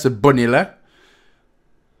 Professor Bunilla?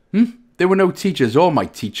 There were no teachers. All my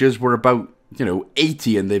teachers were about,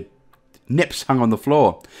 80 and their nips hung on the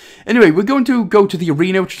floor. Anyway, we're going to go to the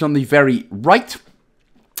arena, which is on the very right.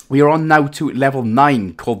 we are on now to level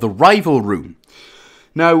 9, called the Rival Room.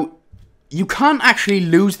 Now, you can't actually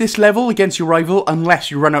lose this level against your rival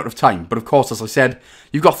unless you run out of time. But of course, as I said,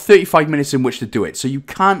 you've got 35 minutes in which to do it. So you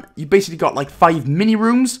basically got like 5 mini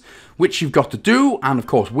rooms, which you've got to do, and of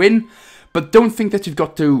course win. But don't think that you've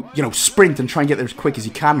got to, you know, sprint and try and get there as quick as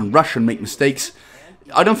you can and rush and make mistakes.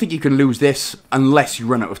 I don't think you can lose this unless you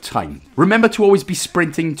run out of time. Remember to always be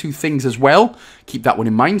sprinting to things as well. Keep that one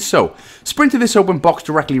in mind. So, sprint to this open box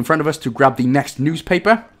directly in front of us to grab the next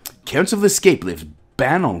newspaper. Counts of the escape lift.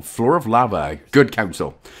 Ban on floor of lava. Good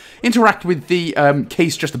counsel. Interact with the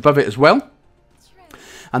case just above it as well.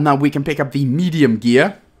 And now we can pick up the medium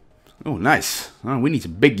gear. Oh, nice. Oh, we need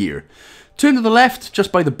some big gear. Turn to the left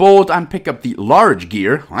just by the board and pick up the large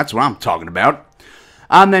gear. That's what I'm talking about.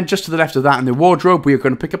 And then just to the left of that in the wardrobe, we are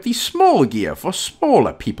going to pick up the small gear for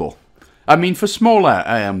smaller people. I mean, for smaller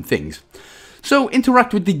things. So,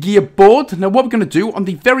 interact with the gear board. Now, what we're going to do, on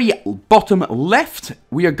the very bottom left,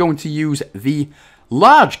 we are going to use the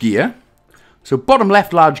large gear. So, bottom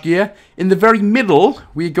left, large gear. In the very middle,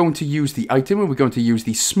 we are going to use the item, and we're going to use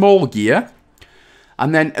the small gear.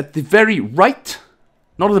 And then at the very right,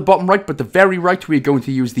 not at the bottom right, but the very right, we are going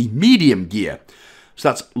to use the medium gear. So,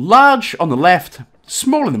 that's large on the left,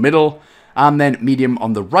 small in the middle, and then medium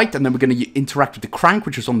on the right. And then we're going to interact with the crank,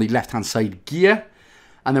 which is on the left-hand side gear.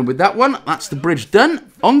 And then with that one, that's the bridge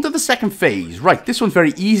done. On to the second phase. Right, this one's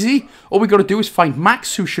very easy. All we got to do is find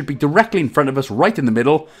Max, who should be directly in front of us, right in the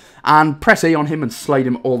middle, and press A on him and slide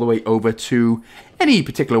him all the way over to any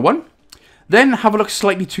particular one. Then have a look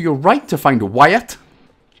slightly to your right to find Wyatt,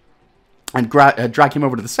 and drag him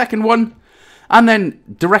over to the second one. And then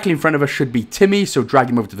directly in front of us should be Timmy, so drag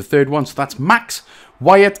him over to the third one. So that's Max,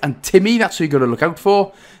 Wyatt, and Timmy. That's who you've got to look out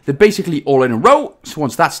for. They're basically all in a row. So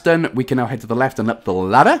once that's done, we can now head to the left and up the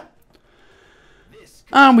ladder.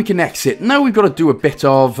 And we can exit. Now we've got to do a bit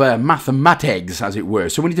of mathematics, as it were.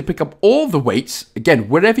 So we need to pick up all the weights. Again,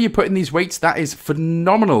 wherever you put in these weights, that is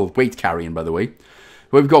phenomenal weight carrying, by the way.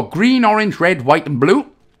 We've got green, orange, red, white, and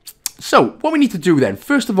blue. So what we need to do then,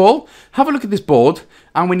 first of all, have a look at this board,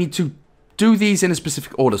 and we need to do these in a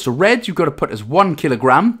specific order. So red, you've got to put as 1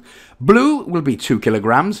 kilogram. Blue will be 2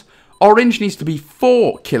 kilograms. Orange needs to be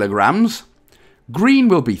 4 kilograms. Green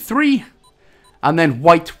will be 3. And then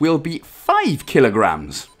white will be 5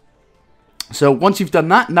 kilograms. So once you've done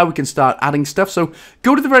that, now we can start adding stuff. So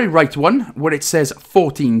go to the very right one where it says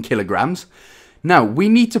 14 kilograms. Now we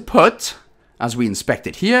need to put, as we inspect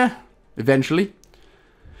it here, eventually,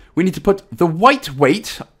 we need to put the white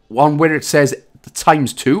weight on where it says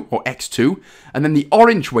times 2 or x2, and then the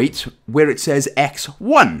orange weight where it says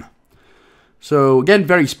x1. So again,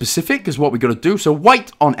 very specific is what we're going to do. So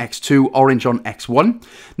white on x2, orange on x1.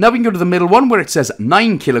 Now we can go to the middle one where it says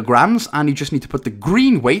 9 kilograms, and you just need to put the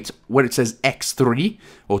green weight where it says x3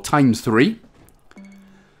 or times 3.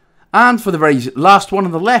 And for the very last one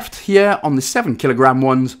on the left here on the 7 kilogram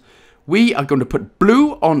ones, we are going to put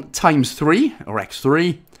blue on times 3 or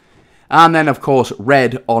x3. And then, of course,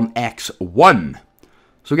 red on x1.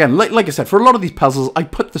 So again, like I said, for a lot of these puzzles, I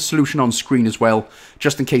put the solution on screen as well,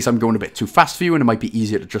 just in case I'm going a bit too fast for you, and it might be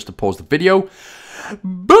easier to pause the video.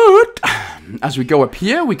 But as we go up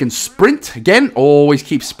here, we can sprint. Again, always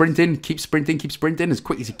keep sprinting as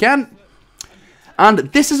quick as you can. And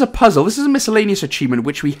this is a puzzle. This is a miscellaneous achievement,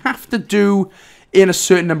 which we have to do in a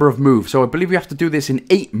certain number of moves. So I believe we have to do this in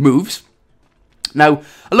 8 moves. Now,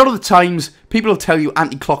 a lot of the times, people will tell you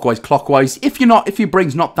anti-clockwise, clockwise. If your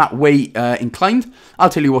brain's not that way inclined, I'll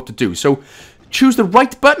tell you what to do. So, choose the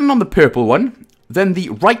right button on the purple one, then the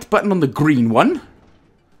right button on the green one.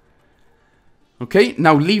 Okay,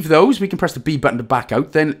 now leave those. We can press the B button to back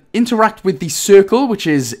out. Then interact with the circle, which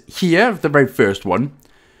is here, the very first one.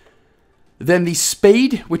 Then the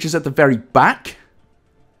spade, which is at the very back.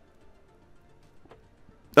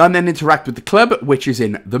 And then interact with the club, which is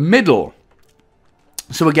in the middle.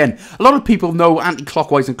 So again, a lot of people know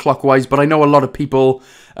anti-clockwise and clockwise, but I know a lot of people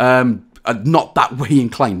are not that way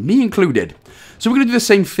inclined, me included. So we're going to do the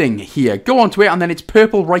same thing here. Go onto it, and then it's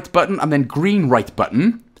purple right button, and then green right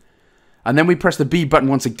button. And then we press the B button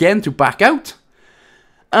once again to back out.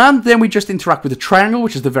 And then we just interact with the triangle,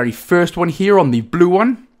 which is the very first one here on the blue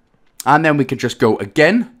one. And then we could just go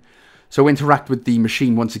again. So interact with the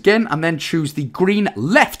machine once again, and then choose the green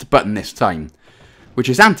left button this time, which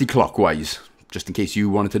is anti-clockwise. Just in case you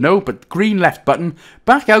wanted to know, but green left button,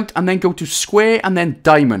 back out, and then go to square and then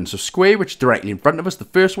diamond. So square, which is directly in front of us, the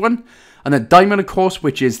first one, and then diamond, of course,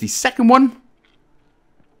 which is the second one.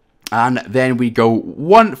 And then we go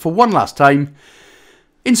for one last time.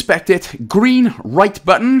 Inspect it, green right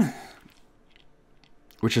button,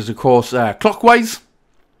 which is, of course, clockwise.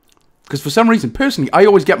 Because for some reason, personally, I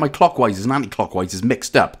always get my clockwise and anti-clockwise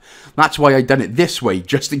mixed up. That's why I done it this way,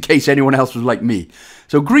 just in case anyone else was like me.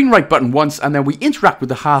 So green right button once, and then we interact with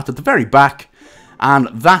the heart at the very back. And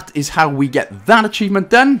that is how we get that achievement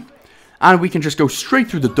done. And we can just go straight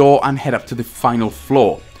through the door and head up to the final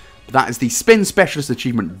floor. That is the Spin Specialist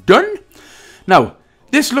achievement done. Now,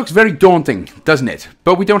 this looks very daunting, doesn't it?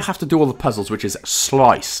 But we don't have to do all the puzzles, which is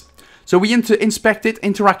slice. So we inspect it,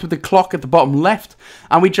 interact with the clock at the bottom left,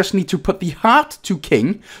 and we just need to put the heart to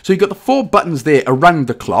king. So you've got the 4 buttons there around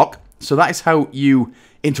the clock. So that is how you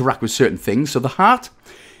interact with certain things. So the heart,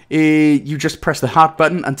 you just press the heart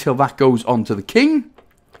button until that goes on to the king.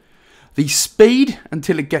 The spade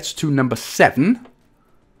until it gets to number 7.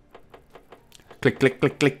 Click, click,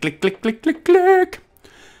 click, click, click, click, click, click, click.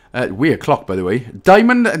 Weird clock, by the way.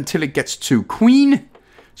 Diamond until it gets to queen.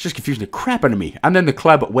 It's just confusing the crap out of me. And then the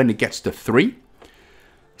club when it gets to 3.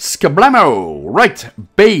 Skablamo. Right,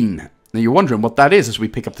 Bane. Now you're wondering what that is as we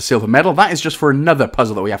pick up the silver medal. That is just for another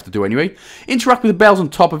puzzle that we have to do anyway. Interact with the bells on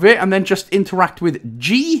top of it and then just interact with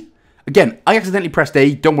G. Again, I accidentally pressed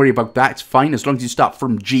A. Don't worry about that. It's fine as long as you start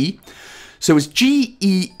from G. So it's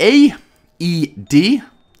G-E-A-E-D.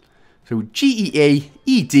 So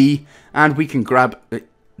G-E-A-E-D. And we can grab...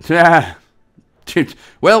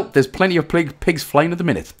 well, there's plenty of pigs flying at the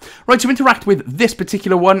minute. Right, so interact with this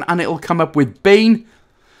particular one, and it'll come up with Bane.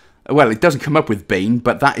 Well, it doesn't come up with Bane,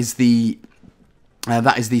 but that is the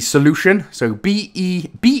solution. So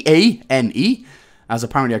B-E-B-A-N-E, as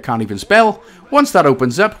apparently I can't even spell. Once that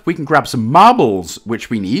opens up, we can grab some marbles, which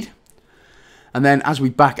we need. And then as we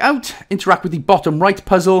back out, interact with the bottom right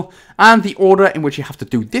puzzle, and the order in which you have to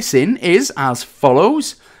do this in is as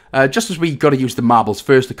follows. Just as we got to use the marbles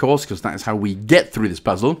first, of course, because that is how we get through this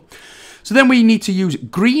puzzle. So then we need to use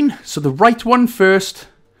green, so the right one first,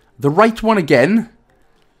 the right one again,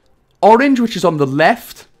 orange, which is on the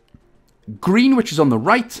left, green, which is on the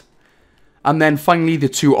right, and then finally the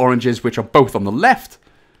 2 oranges, which are both on the left.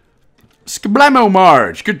 Skablamo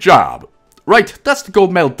Marge, good job. Right, that's the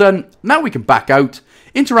gold medal done. Now we can back out,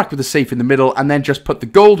 interact with the safe in the middle, and then just put the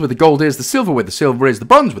gold where the gold is, the silver where the silver is, the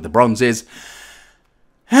bronze where the bronze is.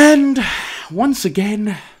 And once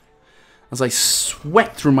again, as I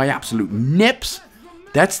sweat through my absolute nips,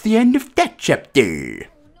 that's the end of that chapter.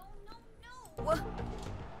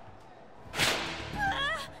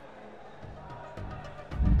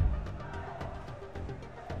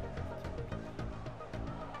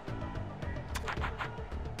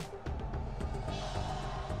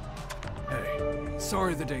 Hey,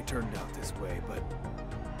 sorry the day turned out this way, but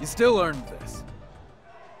you still earned this.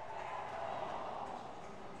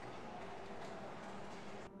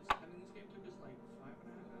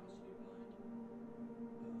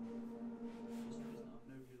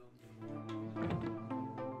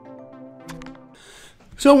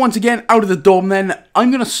 So once again, out of the dorm then,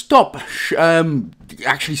 I'm going to stop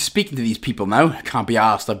actually speaking to these people now. Can't be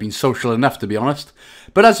arsed, I've been social enough to be honest.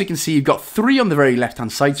 But as you can see, you've got 3 on the very left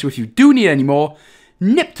hand side, so if you do need any more,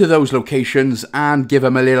 nip to those locations and give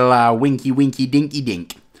them a little winky winky dinky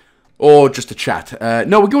dink. Or just a chat.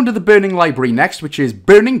 No, we're going to the Burning Library next, which is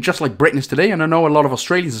burning just like Britain is today, and I know a lot of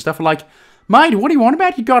Australians and stuff are like, mate, what do you want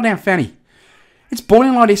about, you goddamn fanny? It's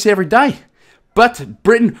boiling like this every day. But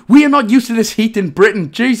Britain, we are not used to this heat in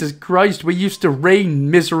Britain. Jesus Christ, we're used to rain,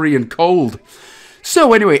 misery and cold.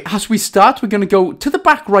 So anyway, as we start, we're going to go to the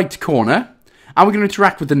back right corner. And we're going to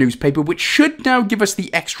interact with the newspaper, which should now give us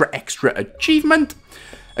the extra achievement.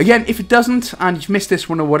 Again, if it doesn't, and you've missed this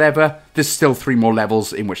one or whatever, there's still 3 more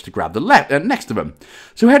levels in which to grab the next to them.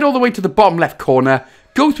 So head all the way to the bottom left corner,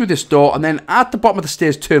 go through this door, and then at the bottom of the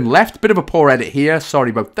stairs, turn left. Bit of a poor edit here,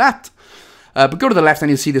 sorry about that. But go to the left and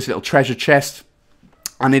you'll see this little treasure chest.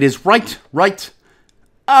 And it is right,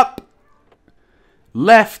 up,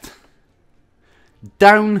 left,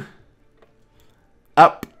 down,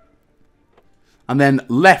 up, and then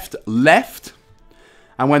left.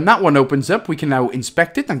 And when that one opens up, we can now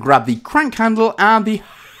inspect it and grab the crank handle and the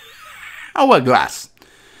hourglass.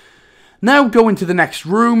 Now go into the next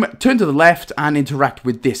room, turn to the left and interact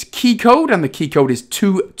with this key code. And the key code is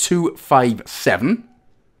 2257.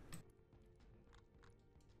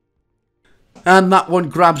 And that one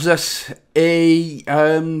grabs us a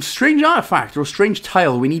strange artifact or a strange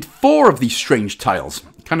tile. We need 4 of these strange tiles.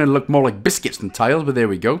 Kind of look more like biscuits than tiles, but there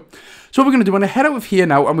we go. So what we're going to do, we're going to head out of here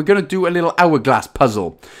now, and we're going to do a little hourglass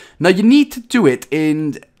puzzle. Now, you need to do it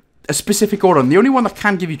in a specific order, and the only one that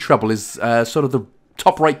can give you trouble is sort of the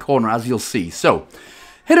top right corner, as you'll see. So,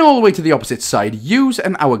 head all the way to the opposite side, use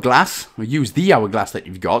an hourglass, or use the hourglass that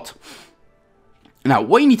you've got. Now,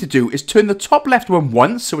 what you need to do is turn the top left one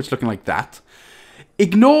once, so it's looking like that.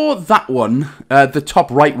 ignore that one, the top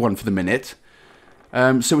right one for the minute.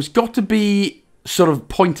 So it's got to be sort of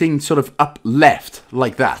pointing sort of up left,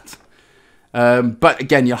 like that. But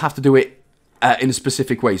again, you'll have to do it in a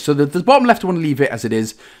specific way. So the bottom left one, leave it as it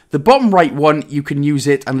is. The bottom right one, you can use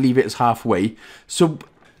it and leave it as halfway. So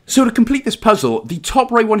to complete this puzzle, the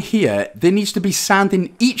top right one here, there needs to be sand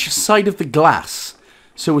in each side of the glass.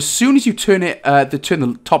 So as soon as you turn it, turn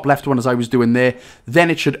the top left one as I was doing there,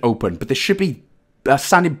 then it should open. But there should be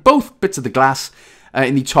sand in both bits of the glass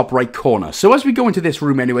in the top right corner. So as we go into this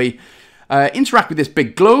room anyway, interact with this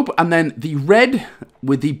big globe, and then the red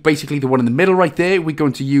with the basically the one in the middle right there, we're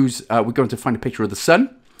going to use, we're going to find a picture of the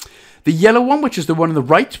sun. The yellow one, which is the one on the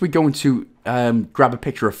right, we're going to grab a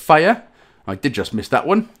picture of fire. I did just miss that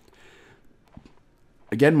one.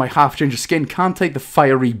 Again, my half ginger skin can't take the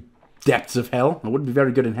fiery depths of hell. I wouldn't be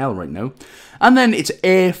very good in hell right now. And then it's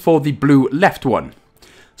air for the blue left one.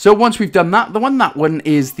 So once we've done that, that one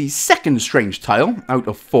is the second strange tile out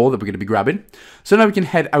of 4 that we're going to be grabbing. So now we can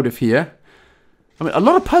head out of here. I mean, a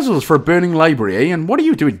lot of puzzles for a burning library, eh? And what are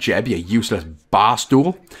you doing, Jeb, you useless bar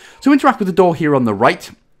stool? So interact with the door here on the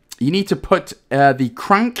right. You need to put the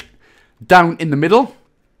crank down in the middle.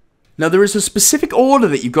 Now, there is a specific order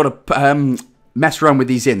that you've got to mess around with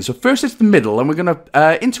these in. So first it's the middle, and we're going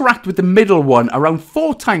to interact with the middle one around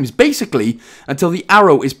 4 times, basically, until the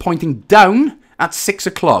arrow is pointing down at 6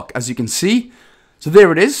 o'clock, as you can see. So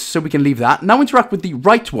there it is, so we can leave that. Now interact with the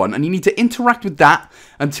right one, and you need to interact with that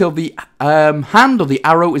until the hand or the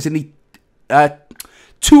arrow is in the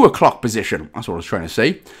 2 o'clock position. That's what I was trying to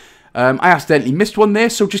say. I accidentally missed one there,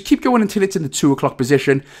 so just keep going until it's in the 2 o'clock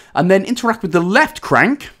position, and then interact with the left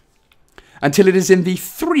crank until it is in the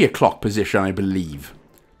 3 o'clock position, I believe.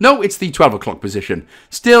 No, it's the 12 o'clock position.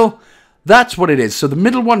 Still, that's what it is. So the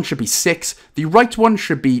middle one should be 6, the right one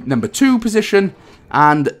should be number 2 position,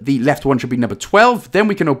 and the left one should be number 12. Then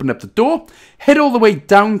we can open up the door, head all the way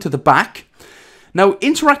down to the back. Now,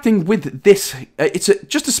 interacting with this, it's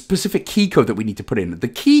just a specific key code that we need to put in. The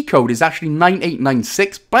key code is actually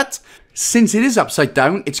 9896, but since it is upside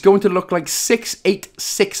down, it's going to look like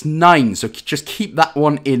 6869. So just keep that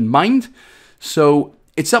one in mind. So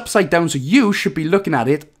it's upside down, so you should be looking at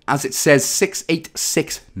it as it says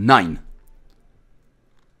 6869.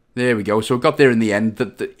 There we go. So I got there in the end.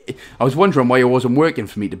 I was wondering why it wasn't working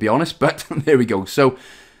for me, to be honest, but there we go. So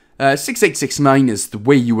 6869 is the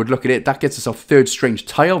way you would look at it. That gets us our third strange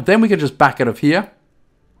tile. Then we can just back out of here.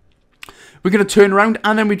 We're going to turn around,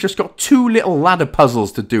 and then we've just got 2 little ladder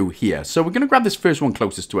puzzles to do here. So we're going to grab this first one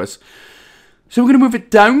closest to us. So we're going to move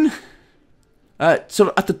it down.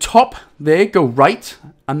 So at the top there, go right,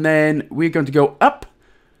 and then we're going to go up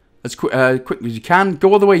as quickly as you can.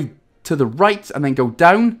 Go all the way to the right, and then go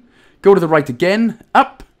down. Go to the right again,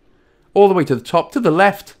 up, all the way to the top, to the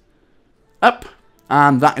left, up.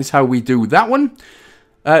 And that is how we do that one.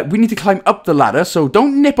 We need to climb up the ladder, so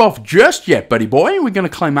don't nip off just yet, buddy boy. We're going to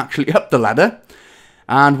climb actually up the ladder.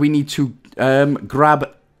 And we need to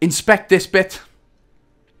inspect this bit.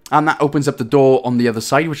 And that opens up the door on the other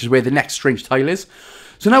side, which is where the next strange tile is.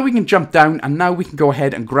 So now we can jump down, and now we can go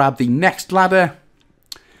ahead and grab the next ladder.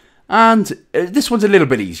 And this one's a little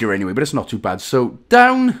bit easier anyway, but it's not too bad. So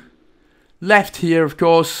down, left here, of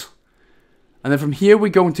course. And then from here, we're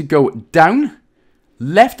going to go down.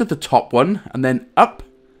 Left at the top one, and then up,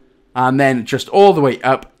 and then just all the way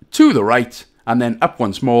up to the right, and then up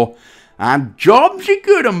once more, and jobs are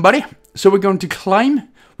good, buddy. So we're going to climb,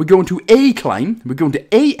 we're going to A climb, we're going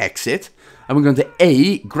to A exit, and we're going to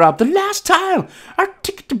A grab the last tile, our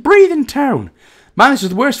ticket to breathe in town. Man, this is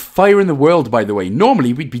the worst fire in the world, by the way.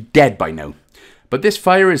 Normally, we'd be dead by now, but this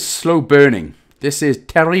fire is slow burning. This is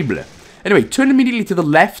terrible. Anyway, turn immediately to the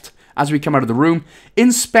left, as we come out of the room,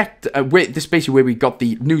 inspect this basically where we got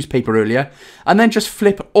the newspaper earlier, and then just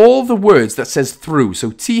flip all the words that says through. So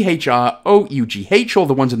THROUGH, all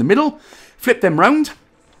the ones in the middle, flip them round,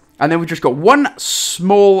 and then we've just got one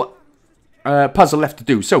small puzzle left to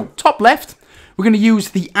do. So top left, we're going to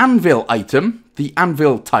use the anvil item, the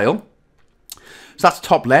anvil tile. So that's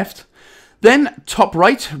top left. Then top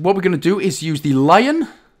right, what we're going to do is use the lion.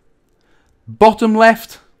 Bottom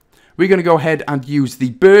left, we're going to go ahead and use the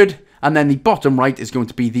bird, and then the bottom right is going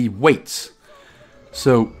to be the weights.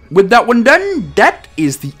 So, with that one done, that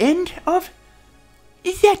is the end of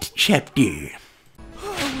that chapter.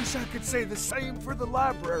 I wish I could say the same for the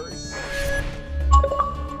library.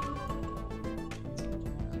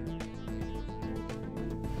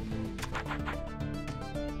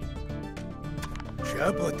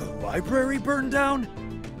 Jeb let the library burn down?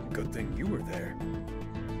 Good thing you were there.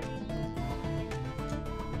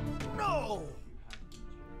 No!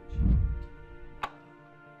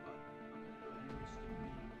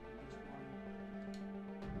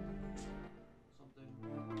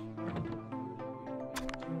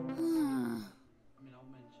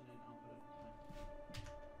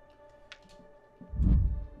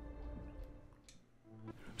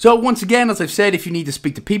 So once again, as I've said, if you need to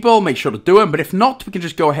speak to people, make sure to do them. But if not, we can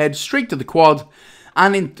just go ahead straight to the quad.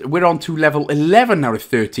 And we're on to level 11 out of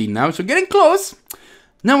 13 now, so getting close.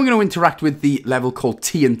 Now we're going to interact with the level called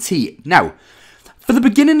TNT. Now, for the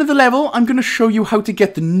beginning of the level, I'm going to show you how to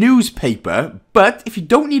get the newspaper. But if you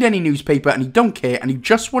don't need any newspaper and you don't care and you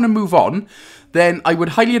just want to move on, then I would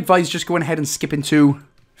highly advise just going ahead and skipping to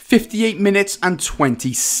 58 minutes and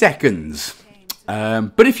 20 seconds.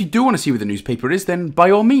 But if you do want to see where the newspaper is, then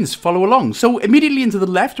by all means, follow along. So immediately into the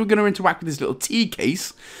left, we're going to interact with this little T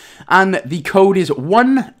case. And the code is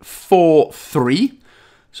 143.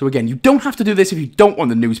 So again, you don't have to do this if you don't want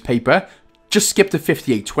the newspaper. Just skip to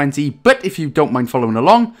 5820. But if you don't mind following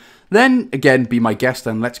along, then again, be my guest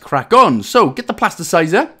and let's crack on. So get the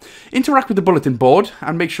plasticizer, interact with the bulletin board,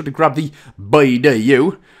 and make sure to grab the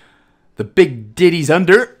BDU, the big ditties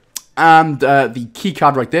under, and the key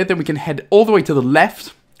card right there. Then we can head all the way to the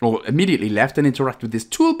left, or immediately left, and interact with this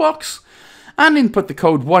toolbox and input the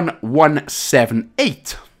code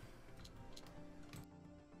 1178.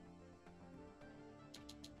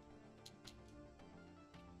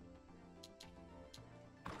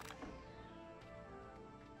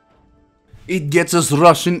 It gets us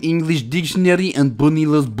Russian English dictionary and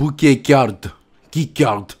Bonila's bouquet card. Key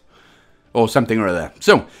card. Or something or other.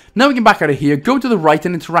 So, now we can back out of here, go to the right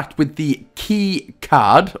and interact with the key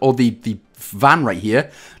card, or the van right here.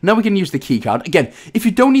 Now we can use the key card. Again, if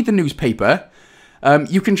you don't need the newspaper,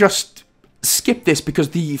 you can just skip this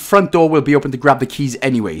because the front door will be open to grab the keys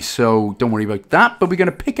anyway. So, don't worry about that. But we're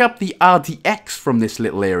going to pick up the RDX from this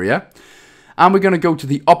little area. And we're going to go to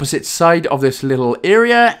the opposite side of this little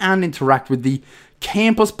area and interact with the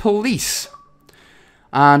campus police.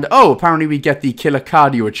 And, oh, apparently we get the killer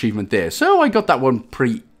cardio achievement there. So I got that one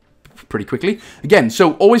pretty quickly. Again,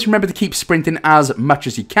 so always remember to keep sprinting as much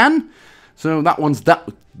as you can. So that one's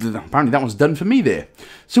apparently that one's done for me there.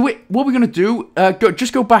 So what we're going to do,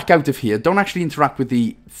 just go back out of here. Don't actually interact with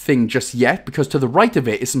the thing just yet, because to the right of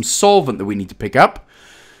it is some solvent that we need to pick up.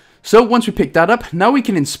 So once we pick that up, now we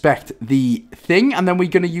can inspect the thing, and then we're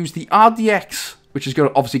going to use the RDX, which is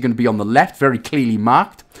obviously going to be on the left, very clearly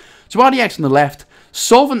marked. So RDX on the left,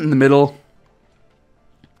 solvent in the middle,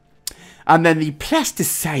 and then the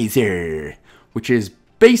plasticizer, which is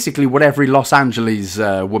basically what every Los Angeles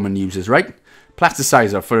woman uses, right?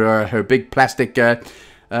 Plasticizer for her big plastic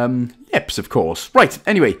lips, of course. Right,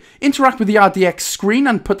 anyway, interact with the RDX screen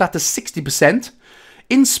and put that to 60%.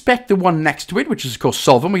 Inspect the one next to it, which is, of course,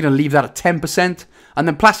 solvent. We're going to leave that at 10%. And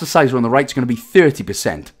then plasticizer on the right is going to be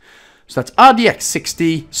 30%. So that's RDX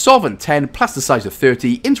 60, solvent 10, plasticizer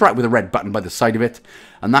 30. Interact with the red button by the side of it.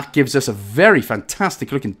 And that gives us a very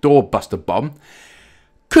fantastic looking doorbuster bomb.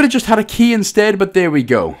 Could have just had a key instead, but there we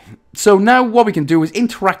go. So now what we can do is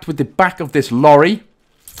interact with the back of this lorry.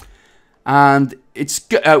 And it's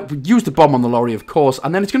use the bomb on the lorry, of course,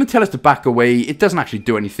 and then it's going to tell us to back away. It doesn't actually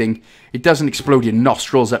do anything. It doesn't explode your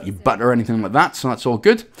nostrils up your butt or anything like that, so that's all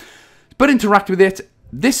good. But interact with it.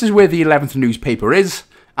 This is where the 11th newspaper is,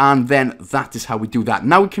 and then that is how we do that.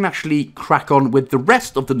 Now we can actually crack on with the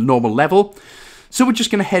rest of the normal level. So we're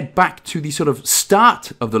just going to head back to the sort of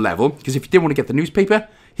start of the level, because if you didn't want to get the newspaper,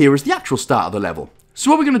 here is the actual start of the level.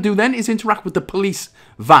 So what we're going to do then is interact with the police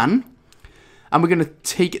van, and we're going to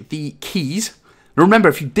take the keys. Now remember,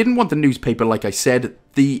 if you didn't want the newspaper, like I said,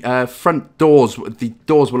 the front doors, the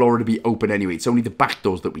doors will already be open anyway. It's only the back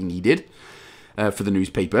doors that we needed for the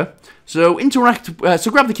newspaper. So so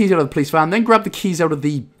grab the keys out of the police van, then grab the keys out of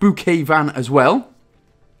the bouquet van as well.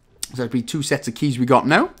 So that'll be 2 sets of keys we got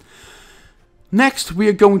now. Next, we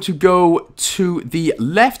are going to go to the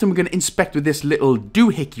left, and we're going to inspect with this little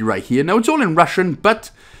doohickey right here. Now, it's all in Russian,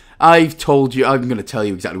 but I've told you, I'm going to tell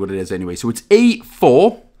you exactly what it is anyway. So it's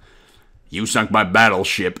A4. You sunk my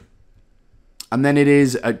battleship. And then it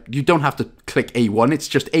is, you don't have to click A1, it's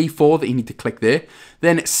just A4 that you need to click there.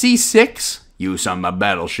 Then C6, you sunk my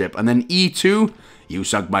battleship. And then E2, you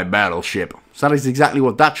sunk my battleship. So that is exactly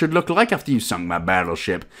what that should look like after you sunk my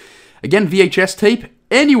battleship. Again, VHS tape.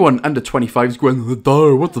 Anyone under 25 is going,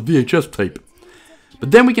 what's a VHS tape?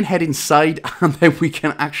 But then we can head inside, and then we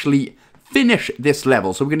can actually finish this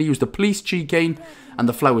level. So we're going to use the police keycane and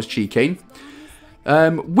the flowers keycane.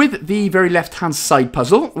 With the very left-hand side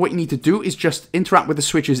puzzle, what you need to do is just interact with the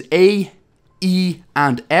switches A, E,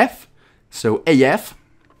 and F. So AF.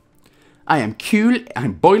 I am cool,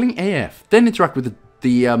 I'm boiling AF. Then interact with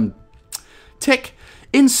the tick.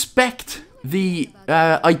 Inspect the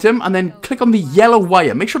item, and then click on the yellow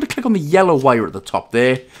wire. Make sure to click on the yellow wire at the top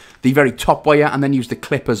there. The very top wire, and then use the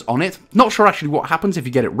clippers on it. Not sure actually what happens if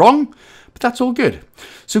you get it wrong, but that's all good.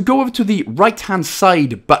 So go over to the right-hand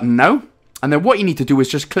side button now. And then what you need to do is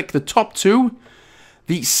just click the top two,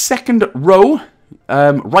 the second row,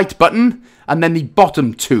 right button, and then the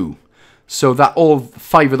bottom 2. So that all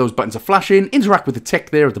 5 of those buttons are flashing. Interact with the tick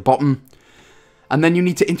there at the bottom. And then you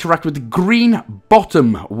need to interact with the green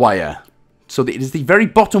bottom wire. So it is the very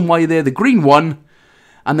bottom wire there, the green one.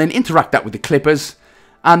 And then interact that with the clippers.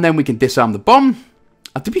 And then we can disarm the bomb.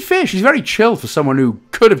 And to be fair, she's very chill for someone who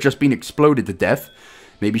could have just been exploded to death.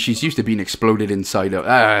 Maybe she's used to being exploded inside of...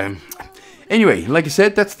 Anyway, like I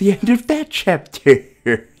said, that's the end of that chapter.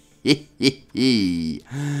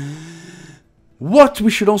 What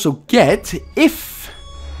we should also get, if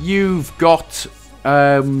you've got...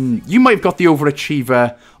 you might have got the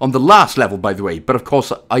overachiever on the last level, by the way. But of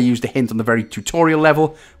course, I used a hint on the very tutorial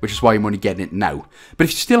level, which is why I'm only getting it now. But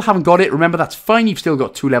if you still haven't got it, remember, that's fine. You've still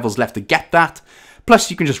got 2 levels left to get that.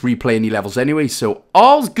 Plus, you can just replay any levels anyway. So,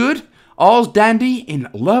 all's good. All's dandy in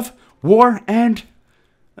love, war, and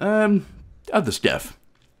other stuff.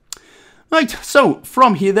 Right, so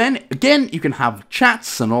from here then, again, you can have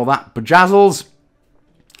chats and all that bejazzles.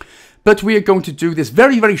 But we are going to do this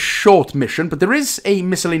very, very short mission. But there is a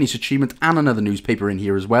miscellaneous achievement and another newspaper in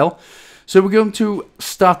here as well. So we're going to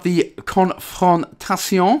start the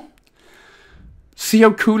confrontation. See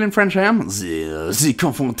how cool in French I am? The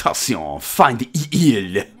confrontation. Find the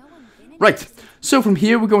île. Right, so from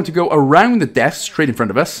here we're going to go around the desk straight in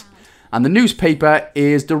front of us. And the newspaper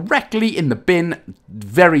is directly in the bin,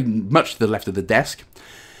 very much to the left of the desk.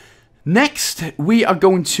 Next, we are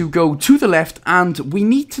going to go to the left, and we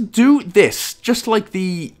need to do this, just like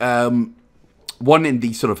the one in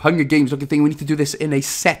the sort of Hunger Games looking thing. We need to do this in a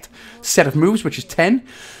set of moves, which is 10.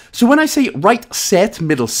 So when I say right set,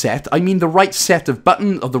 middle set, I mean the right set of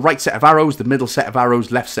buttons, or the right set of arrows, the middle set of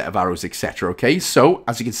arrows, left set of arrows, etc. Okay, so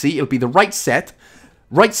as you can see, it'll be the right set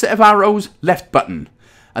of arrows, left button.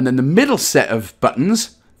 And then the middle set of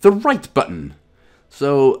buttons, the right button.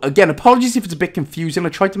 So, again, apologies if it's a bit confusing. I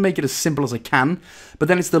tried to make it as simple as I can. But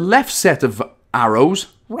then it's the left set of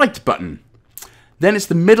arrows, right button. Then it's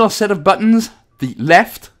the middle set of buttons, the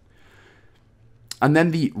left. And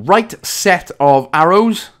then the right set of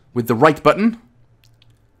arrows with the right button.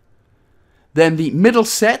 Then the middle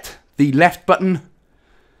set, the left button.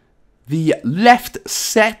 The left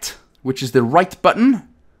set, which is the right button.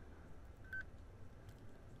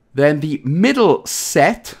 Then the middle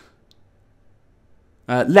set...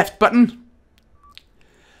 left button,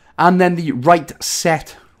 and then the right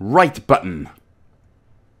set, right button.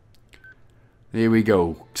 There we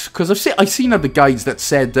go. Because I've seen other guides that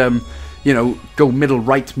said, you know, go middle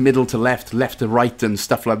right, middle to left, left to right, and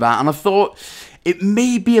stuff like that. And I thought it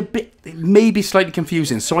may be slightly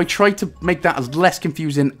confusing. So I tried to make that as less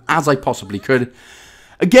confusing as I possibly could.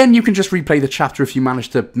 Again, you can just replay the chapter if you manage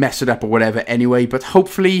to mess it up or whatever anyway. But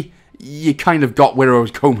hopefully you kind of got where I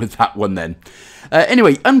was going with that one then.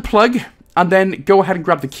 Anyway, unplug, and then go ahead and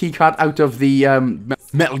grab the keycard out of the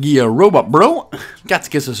Metal Gear Robot Bro. That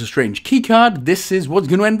gives us a strange keycard. This is what's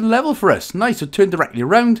going to end the level for us. Nice, so turn directly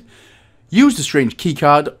around, use the strange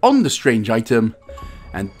keycard on the strange item,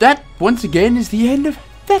 and that, once again, is the end of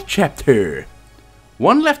that chapter.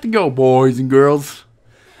 One left to go, boys and girls.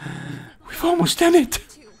 We've almost done it.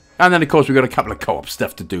 And then, of course, we've got a couple of co-op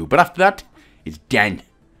stuff to do, but after that, it's done.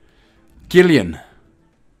 Gillian.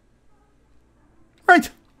 Right.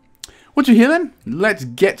 Once you're here then, let's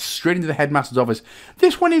get straight into the headmaster's office.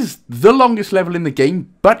 This one is the longest level in the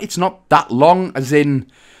game, but it's not that long, as in,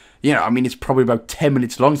 you know, I mean, it's probably about 10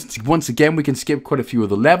 minutes long. Since once again, we can skip quite a few of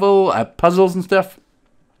the level, puzzles and stuff.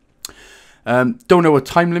 Don't know a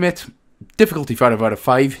time limit. Difficulty 5 out of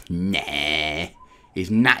 5. Nah.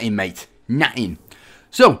 It's nothing, mate. Nothing.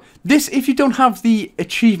 So, this, if you don't have the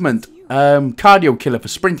achievement... cardio killer for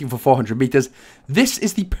sprinting for 400 meters. This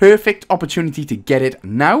is the perfect opportunity to get it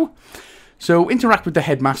now. So interact with the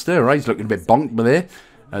headmaster. Right, he's looking a bit bonked by there.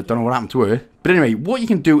 Don't know what happened to her. But anyway, what you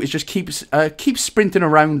can do is just keep sprinting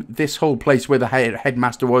around this whole place where the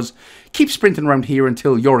headmaster was. Keep sprinting around here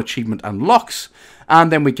until your achievement unlocks,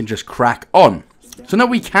 and then we can just crack on. So now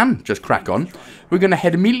we can just crack on. We're going to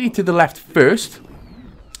head immediately to the left first,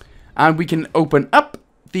 and we can open up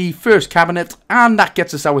the first cabinet, and that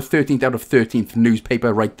gets us our 13th out of 13th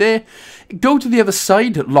newspaper right there. Go to the other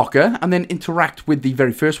side locker, and then interact with the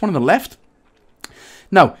very first one on the left.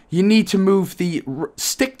 Now, you need to move the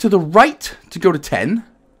stick to the right to go to 10.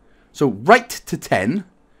 So, right to 10.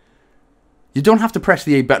 You don't have to press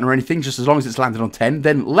the A button or anything, just as long as it's landed on 10.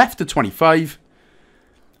 Then left to 25.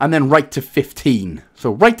 And then right to 15.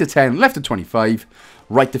 So, right to 10, left to 25,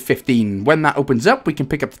 right to 15. When that opens up, we can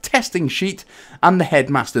pick up the testing sheet and the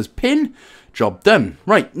headmaster's pin. Job done.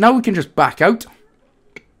 Right, now we can just back out.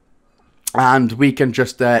 And we can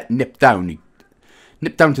just nip down.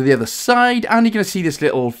 Nip down to the other side, and you're going to see this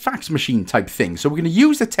little fax machine type thing. So we're going to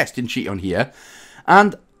use the testing sheet on here,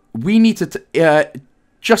 and we need to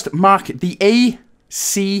just mark the A,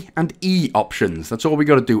 C, and E options. That's all we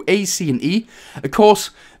got to do, A, C, and E. Of course,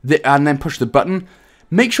 and then push the button.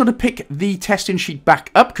 Make sure to pick the testing sheet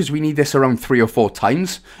back up, because we need this around 3 or 4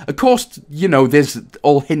 times. Of course, you know, there's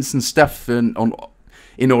all hints and stuff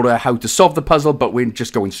in order how to solve the puzzle, but we're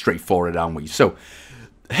just going straight for it, aren't we? So,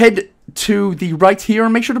 head to the right here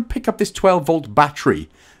and make sure to pick up this 12-volt battery.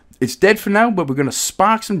 It's dead for now, but we're going to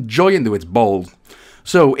spark some joy into its bowl.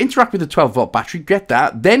 So, interact with the 12-volt battery, get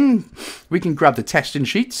that. Then, we can grab the testing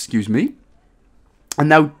sheet, excuse me. And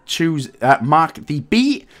now choose, mark the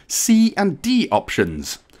B, C, and D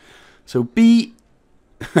options. So B,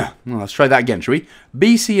 well, let's try that again, shall we?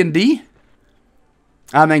 B, C, and D.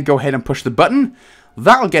 And then go ahead and push the button.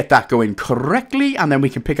 That'll get that going correctly. And then we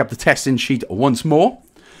can pick up the testing sheet once more.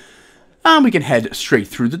 And we can head straight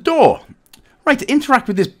through the door. Right, interact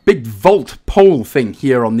with this big volt pole thing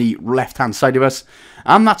here on the left-hand side of us.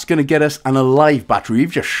 And that's going to get us an alive battery.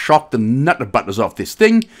 We've just shocked the nutter butters off this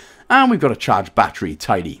thing. And we've got a charged battery,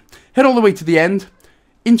 tidy. Head all the way to the end.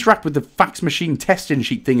 Interact with the fax machine testing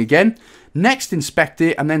sheet thing again. Next, inspect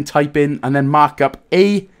it, and then type in, and then mark up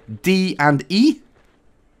A, D, and E.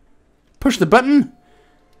 Push the button.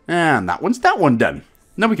 And that one done.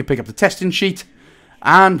 Now we can pick up the testing sheet.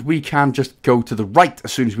 And we can just go to the right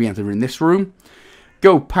as soon as we enter in this room.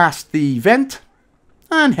 Go past the vent.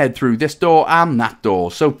 And head through this door and that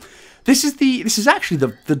door. So this is actually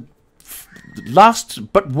the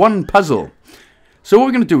last but one puzzle. So what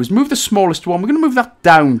we're going to do is move the smallest one. We're going to move that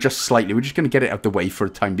down just slightly. We're just going to get it out the way for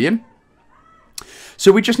the time being.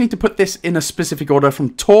 So we just need to put this in a specific order from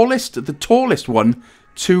the tallest one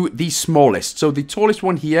to the smallest. So the tallest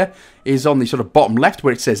one here is on the sort of bottom left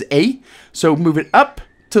where it says A. So move it up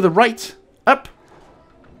to the right, up.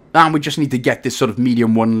 And we just need to get this sort of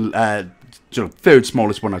medium one, sort of third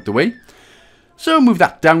smallest one out the way. So move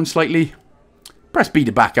that down slightly. Press B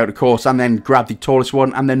to back out, of course, and then grab the tallest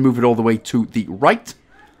one, and then move it all the way to the right.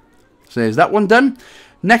 So there's that one done.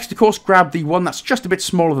 Next, of course, grab the one that's just a bit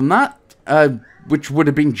smaller than that, which would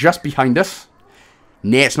have been just behind us.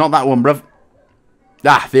 Nah, it's not that one, bruv.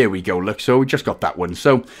 Ah, there we go, look, so we just got that one.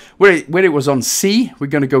 So, where it was on C, we're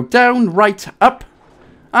going to go down, right, up,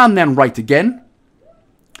 and then right again.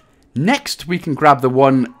 Next, we can grab the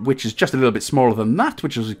one which is just a little bit smaller than that,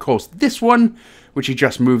 which is, of course, this one, which he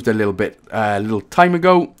just moved a little time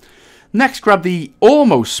ago. Next, grab the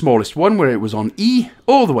almost smallest one, where it was on E,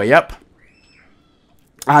 all the way up.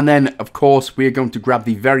 And then, of course, we're going to grab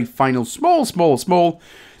the very final small,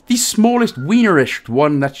 the smallest wienerish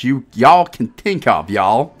one that y'all can think of,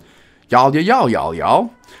 y'all.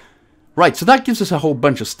 Y'all. Right, so that gives us a whole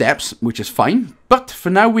bunch of steps, which is fine. But for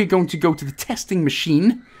now, we're going to go to the testing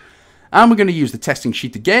machine. And we're going to use the testing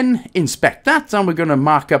sheet again, inspect that, and we're going to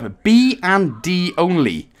mark up B and D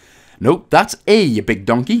only. Nope, that's A, you big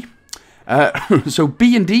donkey. So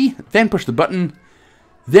B and D, then push the button.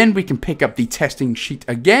 Then we can pick up the testing sheet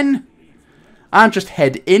again, and just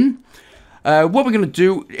head in. What we're going to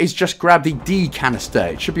do is just grab the D canister.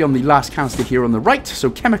 It should be on the last canister here on the right. So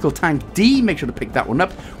chemical tank D, make sure to pick that one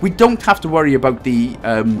up. We don't have to worry about the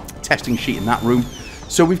testing sheet in that room.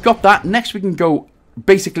 So we've got that. Next we can go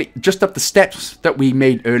basically just up the steps that we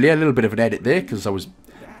made earlier. A little bit of an edit there because I was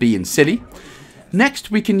being silly.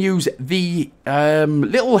 Next we can use the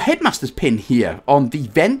little headmaster's pin here on the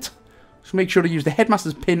vent. So make sure to use the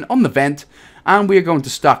headmaster's pin on the vent, and we are going to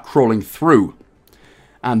start crawling through.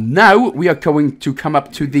 And now we are going to come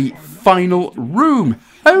up to the final room.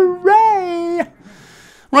 Hooray!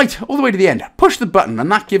 Right, all the way to the end. Push the button,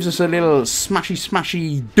 and that gives us a little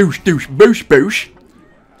smashy boosh.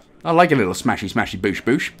 I like a little smashy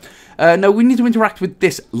boosh. Now we need to interact with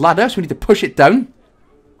this ladder, so we need to push it down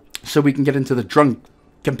so we can get into the drunk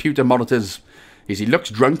computer monitors. He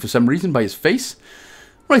looks drunk for some reason by his face.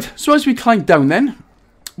 Right, so as we climb down then,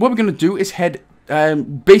 what we're going to do is head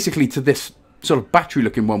basically to this sort of battery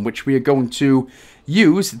looking one, which we are going to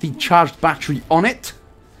use the charged battery on it.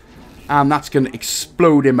 And that's going to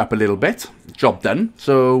explode him up a little bit. Job done.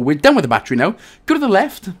 So we're done with the battery now. Go to the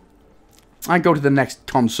left and go to the next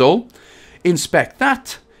console. Inspect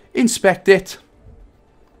that. Inspect it.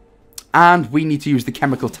 And we need to use the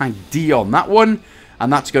chemical tank D on that one.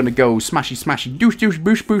 And that's going to go smashy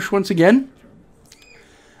boosh once again.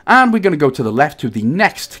 And we're going to go to the left to the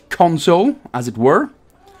next console, as it were.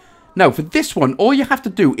 Now, for this one, all you have to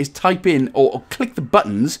do is type in or click the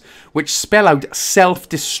buttons which spell out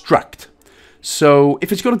self-destruct. So,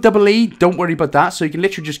 if it's got a double E, don't worry about that. So, you can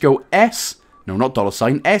literally just go S, no, not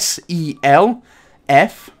 $,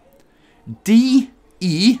 S-E-L-F-D-E-S-T-R-U-C-T.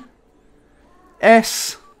 E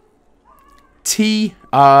S T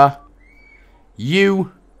R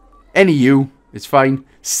U, any U, it's fine,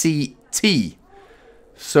 C T.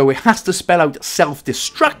 So it has to spell out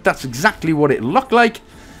self-destruct. That's exactly what it looked like.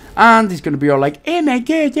 And he's going to be all like, oh my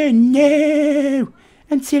god, oh no,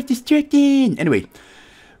 I'm self-destructing. Anyway,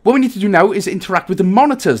 what we need to do now is interact with the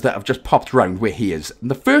monitors that have just popped around where he is.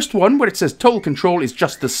 And the first one, where it says total control, is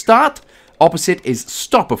just the start. Opposite is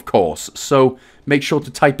stop, of course. So make sure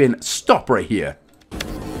to type in stop right here.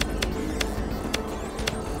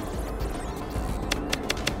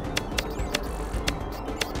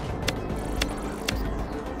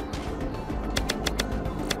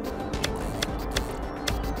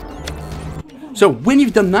 So when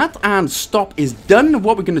you've done that and stop is done,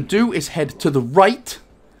 what we're going to do is head to the right.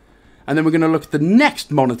 And then we're going to look at the next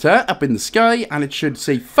monitor up in the sky. And it should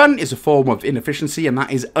say fun is a form of inefficiency. And that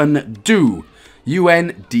is undo.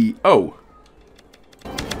 U-N-D-O.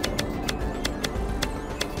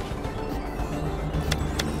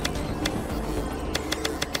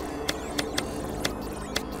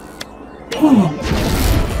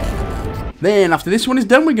 Then after this one is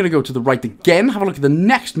done, we're going to go to the right again. Have a look at the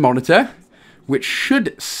next monitor, which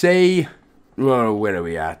should say, well, where are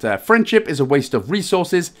we at? Friendship is a waste of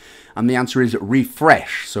resources, and the answer is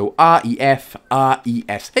refresh. So R-E-F-R-E-S-H,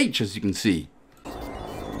 as you can see.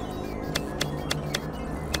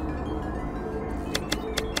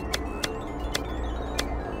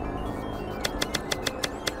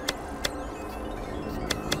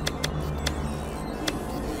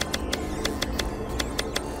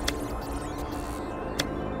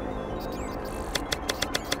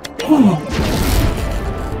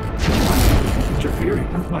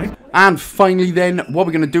 And finally then, what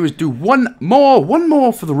we're going to do is do one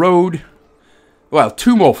more for the road. Well,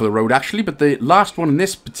 two more for the road actually, but the last one in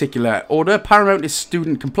this particular order, paramount is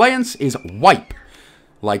student compliance, is wipe.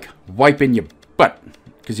 Like wiping your butt.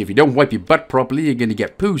 Because if you don't wipe your butt properly, you're going to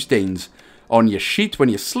get poo stains on your sheet when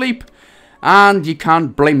you sleep. And you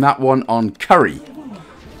can't blame that one on curry.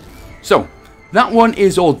 So, that one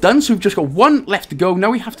is all done, so we've just got one left to go. Now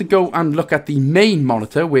we have to go and look at the main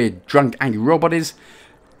monitor where Drunk Angry Robot is.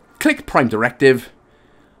 Click Prime Directive,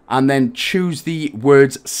 and then choose the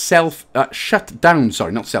words shut down.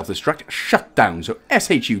 Sorry, not self-destruct, shut down. So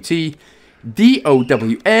S-H-U-T-D-O-W-N,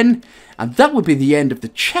 and that would be the end of the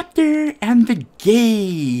chapter and the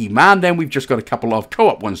game. And then we've just got a couple of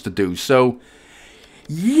co-op ones to do. So,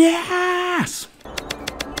 yes!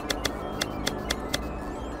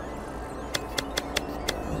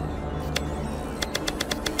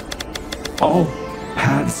 All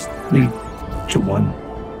paths lead to one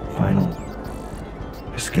final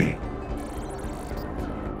escape.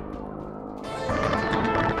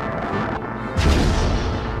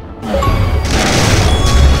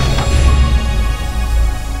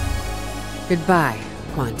 Goodbye,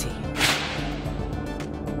 Quanti.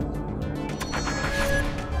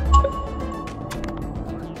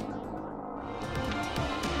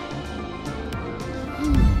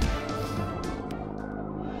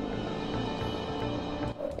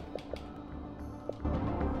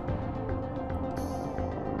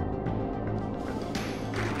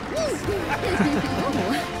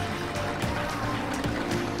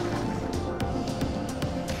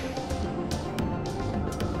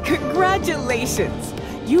 Congratulations!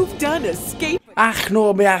 You've done escape. Ach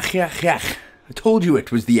no, I told you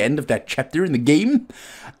it was the end of that chapter in the game.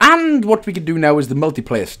 And what we can do now is the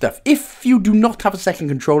multiplayer stuff. If you do not have a second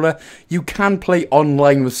controller, you can play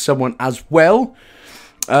online with someone as well.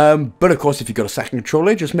 But of course, if you've got a second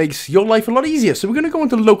controller, it just makes your life a lot easier. So we're going to go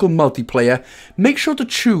into local multiplayer. Make sure to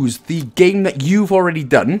choose the game that you've already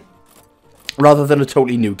done, rather than a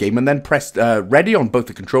totally new game. And then press ready on both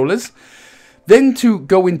the controllers. Then to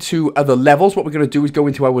go into other levels, what we're going to do is go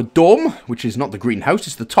into our dorm, which is not the greenhouse,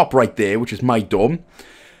 it's the top right there, which is my dorm.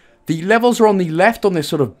 The levels are on the left on this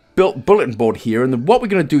sort of bulletin board here, and then what we're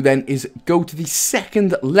going to do then is go to the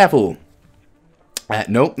second level.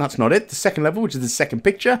 No, that's not it. The second level, which is the second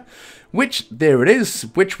picture, which, there it is,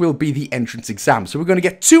 which will be the entrance exam. So we're going to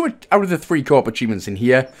get 2 out of the 3 co-op achievements in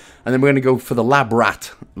here, and then we're going to go for the lab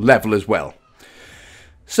rat level as well.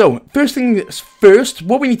 So, first things first,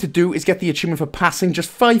 what we need to do is get the achievement for passing just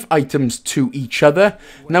 5 items to each other.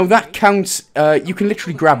 Now that counts, you can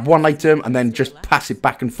literally grab 1 item and then just pass it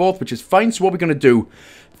back and forth, which is fine. So what we're going to do,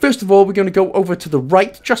 first of all, we're going to go over to the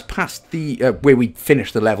right, just past the where we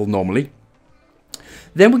finish the level normally.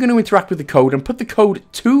 Then we're going to interact with the code and put the code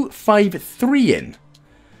 253 in.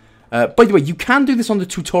 By the way, you can do this on the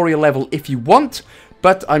tutorial level if you want,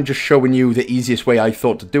 but I'm just showing you the easiest way I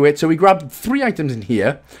thought to do it. So we grabbed 3 items in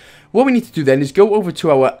here. What we need to do then is go over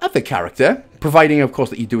to our other character, providing, of course,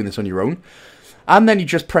 that you're doing this on your own. And then you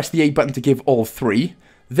just press the A button to give all 3.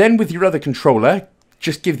 Then with your other controller,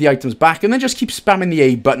 just give the items back, and then just keep spamming the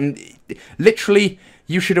A button. Literally,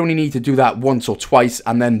 you should only need to do that once or twice,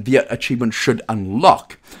 and then the achievement should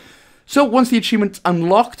unlock. So once the achievement's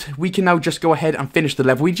unlocked, we can now just go ahead and finish the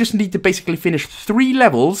level. We just need to basically finish 3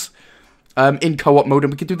 levels in co-op mode,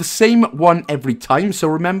 and we can do the same one every time. So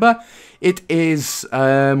remember, it is,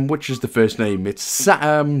 which is the first name? It's,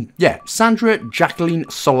 Sandra Jacqueline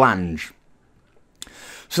Solange.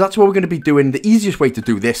 So that's what we're going to be doing, the easiest way to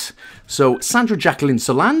do this. So Sandra Jacqueline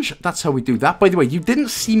Solange, that's how we do that. By the way, you didn't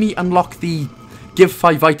see me unlock the give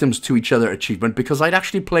 5 items to each other achievement because I'd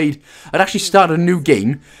actually started a new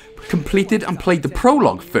game, completed and played the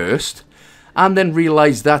prologue first, and then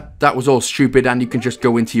realised that that was all stupid and you can just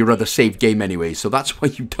go into your other save game anyway. So that's why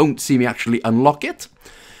you don't see me actually unlock it.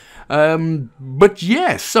 But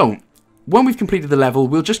yeah, so when we've completed the level,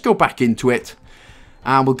 we'll just go back into it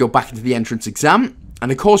and we'll go back into the entrance exam.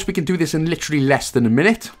 And of course, we can do this in literally less than a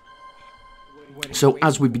minute. So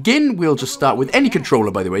as we begin, we'll just start with any controller,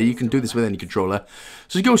 by the way. You can do this with any controller.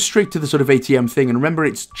 So you go straight to the sort of ATM thing. And remember,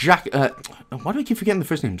 it's why do I keep forgetting the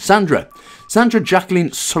first name? Sandra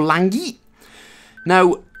Jacqueline Solange.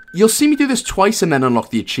 Now, you'll see me do this twice and then unlock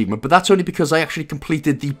the achievement. But that's only because I actually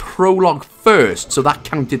completed the prologue first. So that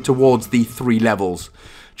counted towards the 3 levels.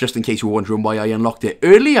 Just in case you were wondering why I unlocked it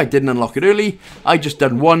early. I didn't unlock it early. I just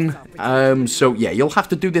done 1. So yeah, you'll have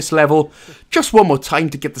to do this level just one more time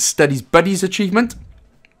to get the Studies Buddies achievement.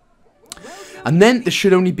 And then there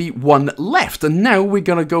should only be 1 left. And now we're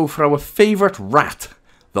going to go for our favourite rat.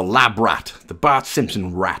 The lab rat. The Bart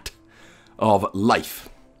Simpson rat of life.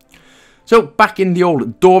 So back in the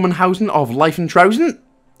old Dormanhausen of Life and Trousen.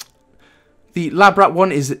 The lab rat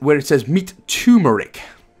one is where it says meet turmeric.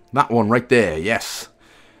 That one right there, yes.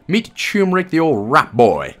 Meet Turmeric, the old rat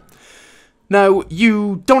boy. Now,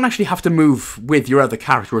 you don't actually have to move with your other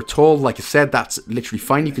character at all. Like I said, that's literally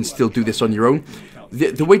fine. You can still do this on your own.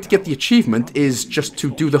 The way to get the achievement is just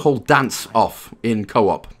to do the whole dance off in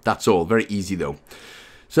co-op. That's all. Very easy, though.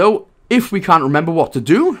 So, if we can't remember what to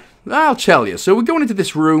do, I'll tell you. So, we're going into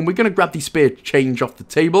this room. We're going to grab the spare change off the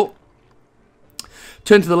table.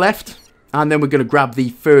 Turn to the left. And then we're going to grab the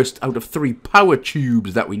first out of 3 power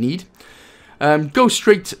tubes that we need. Go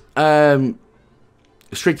straight to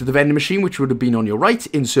the vending machine, which would have been on your right.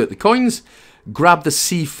 Insert the coins. Grab the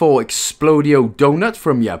C4 Explodio donut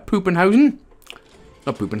from your Poopenhausen.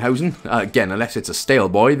 Not Poopenhausen. Again, unless it's a stale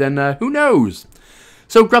boy, then who knows?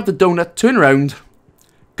 So grab the donut, turn around,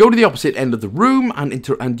 go to the opposite end of the room,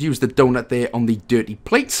 and use the donut there on the dirty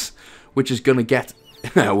plates, which is gonna get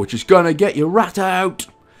your rat out.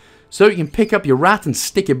 So you can pick up your rat and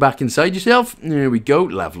stick it back inside yourself. There we go,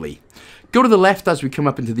 lovely. Go to the left as we come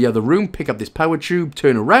up into the other room, pick up this power tube,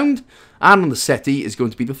 turn around, and on the settee is going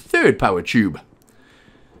to be the 3rd power tube.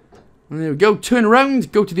 And there we go, turn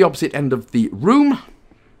around, go to the opposite end of the room,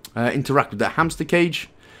 interact with that hamster cage,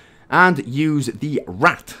 and use the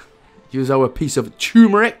rat. Use our piece of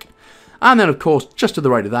turmeric, and then of course, just to the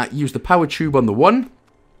right of that, use the power tube on the 1.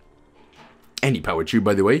 Any power tube,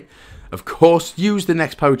 by the way. Of course, use the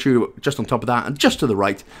next power tube just on top of that, and just to the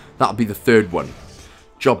right, that'll be the 3rd one.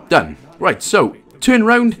 Job done. Right, so turn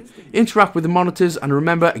around, interact with the monitors, and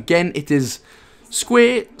remember, again, it is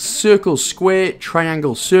square, circle, square,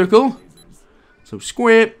 triangle, circle. So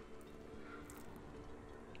square.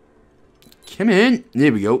 Come in.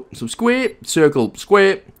 There we go. So square, circle,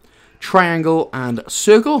 square, triangle, and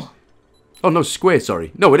circle. Oh, no, square,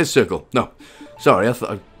 sorry. No, it is circle. No, sorry, I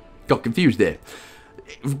thought I got confused there.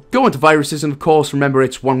 Go on to viruses, and of course, remember,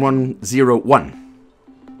 it's 1101.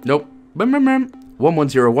 Nope. 1101.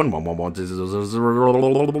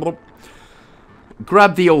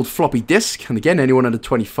 Grab the old floppy disk, and again, anyone under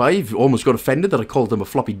 25 almost got offended that I called them a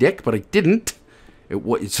floppy dick, but I didn't.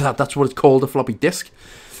 That's what it's called, a floppy disk.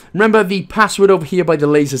 Remember, the password over here by the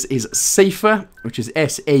lasers is SAFER, which is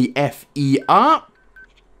S-A-F-E-R,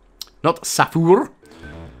 not Safur.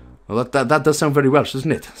 Well, that does sound very Welsh,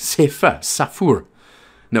 doesn't it? SAFER, Safur.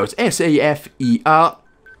 No, it's S-A-F-E-R.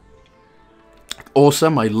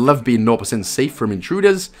 Awesome, I love being 0% safe from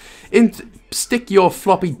intruders. Stick your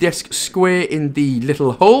floppy disk square in the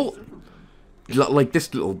little hole. Like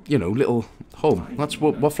this little, little hole. That's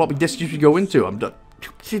what floppy disks usually go into.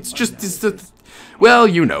 Well,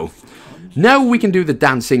 you know. Now we can do the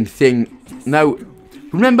dancing thing. Now,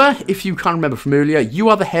 remember, if you can't remember from earlier, you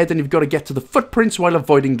are the head and you've got to get to the footprints while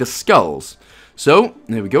avoiding the skulls. So,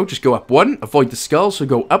 there we go, just go up 1, avoid the skulls, so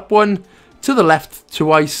go up 1, to the left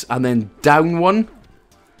twice, and then down 1.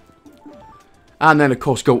 And then, of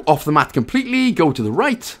course, go off the mat completely, go to the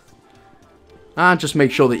right, And just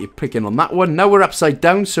make sure that you're picking on that one. Now we're upside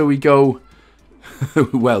down, so we go...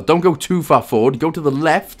 well, don't go too far forward. Go to the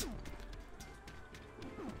left.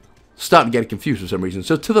 Starting to get confused for some reason.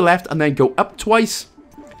 So to the left, and then go up twice.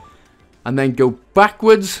 And then go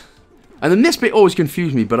backwards. And then this bit always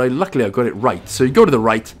confused me, but luckily I got it right. So you go to the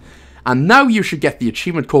right. And now you should get the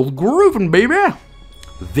achievement called Groovin', baby.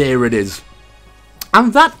 There it is.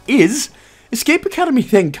 And that is Escape Academy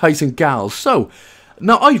then, guys and gals. So,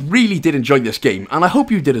 now I really did enjoy this game, and I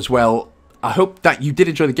hope you did as well. I hope that you did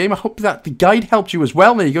enjoy the game. I hope that the guide helped you as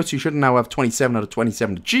well. There you go, so you should now have 27 out of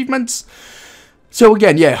 27 achievements. So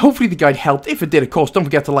again, yeah, hopefully the guide helped. If it did, of course, don't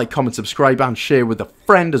forget to like, comment, subscribe, and share with a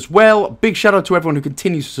friend as well. Big shout out to everyone who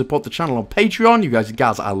continues to support the channel on Patreon. You guys and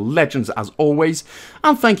gals are legends as always.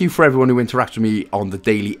 And thank you for everyone who interacts with me on the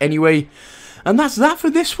daily anyway. And that's that for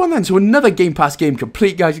this one then. So another Game Pass game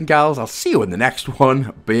complete, guys and gals. I'll see you in the next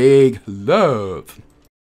one. Big love.